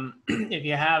if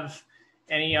you have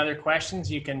any other questions,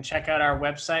 you can check out our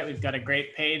website. We've got a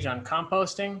great page on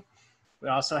composting. We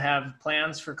also have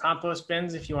plans for compost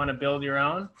bins if you want to build your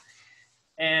own.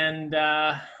 And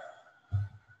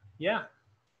yeah,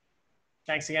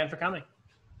 thanks again for coming.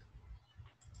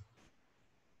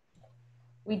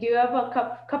 We do have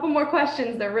a couple more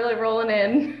questions. They're really rolling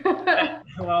in.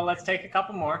 Well, let's take a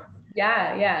couple more.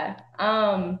 Yeah.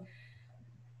 Some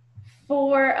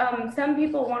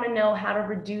people want to know how to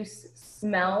reduce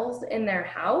smells in their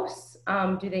house.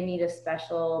 Do they need a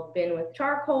special bin with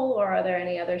charcoal, or are there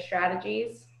any other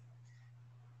strategies?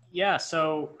 Yeah,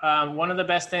 so one of the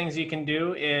best things you can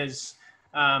do is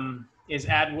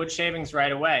add wood shavings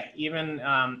right away. Even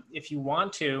if you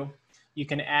want to, you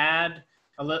can add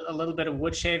a little bit of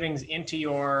wood shavings into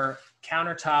your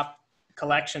countertop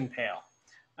collection pail.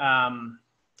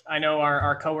 I know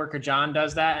our coworker John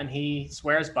does that, and he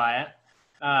swears by it.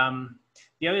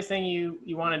 The other thing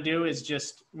you want to do is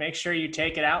just make sure you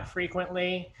take it out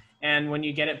frequently, and when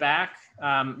you get it back,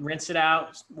 rinse it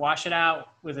out, wash it out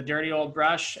with a dirty old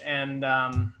brush, and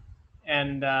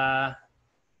that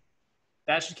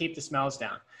should keep the smells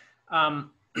down.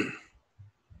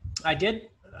 I did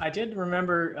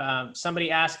remember somebody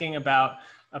asking about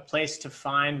a place to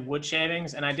find wood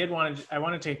shavings, and I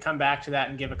wanted to come back to that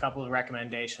and give a couple of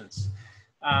recommendations.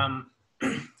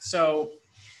 So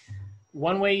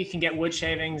one way you can get wood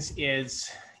shavings is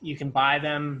you can buy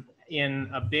them in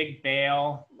a big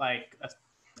bale, like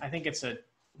I think it's a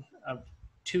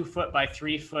 2 foot by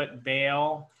 3 foot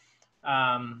bale.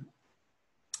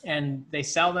 And they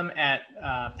sell them at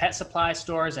pet supply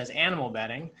stores as animal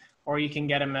bedding, or you can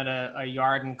get them at a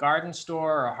yard and garden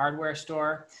store or a hardware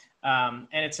store. And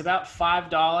it's about $5,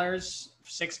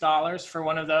 $6 for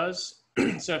one of those.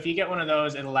 So if you get one of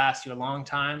those, it'll last you a long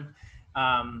time.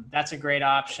 That's a great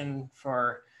option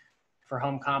for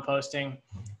home composting.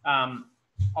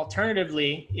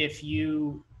 Alternatively, if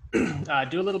you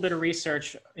do a little bit of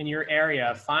research in your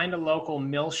area, find a local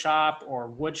mill shop or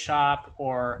wood shop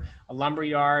or a lumber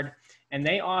yard, and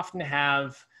they often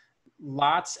have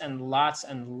lots and lots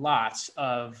and lots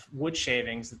of wood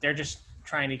shavings that they're just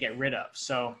trying to get rid of.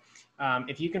 So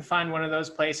if you can find one of those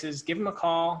places, give them a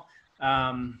call.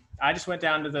 I just went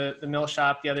down to the mill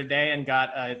shop the other day and got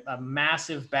a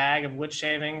massive bag of wood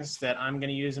shavings that I'm going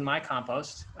to use in my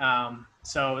compost.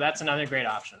 So that's another great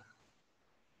option.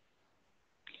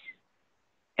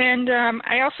 And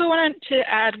I also wanted to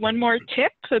add one more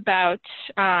tip about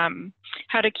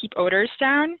how to keep odors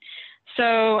down.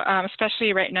 So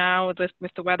especially right now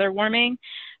with the weather warming,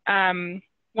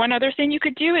 one other thing you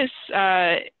could do is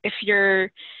if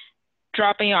you're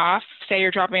dropping off, say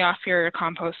you're dropping off your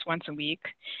compost once a week,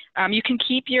 you can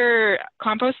keep your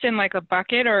compost in like a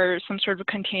bucket or some sort of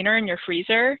container in your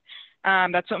freezer.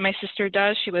 That's what my sister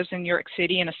does. She lives in New York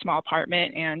City in a small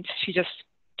apartment, and she just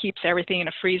keeps everything in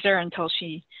a freezer until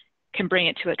she can bring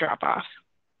it to the drop off.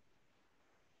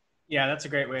 Yeah, that's a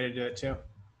great way to do it too.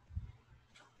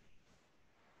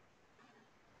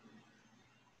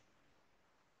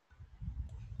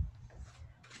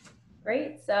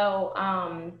 Great. So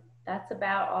that's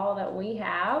about all that we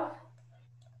have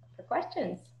for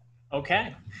questions.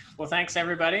 Okay. Well, thanks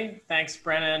everybody. Thanks,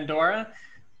 Brenna and Dora.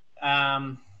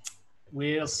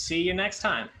 We'll see you next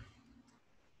time.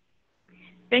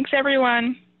 Thanks,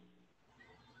 everyone.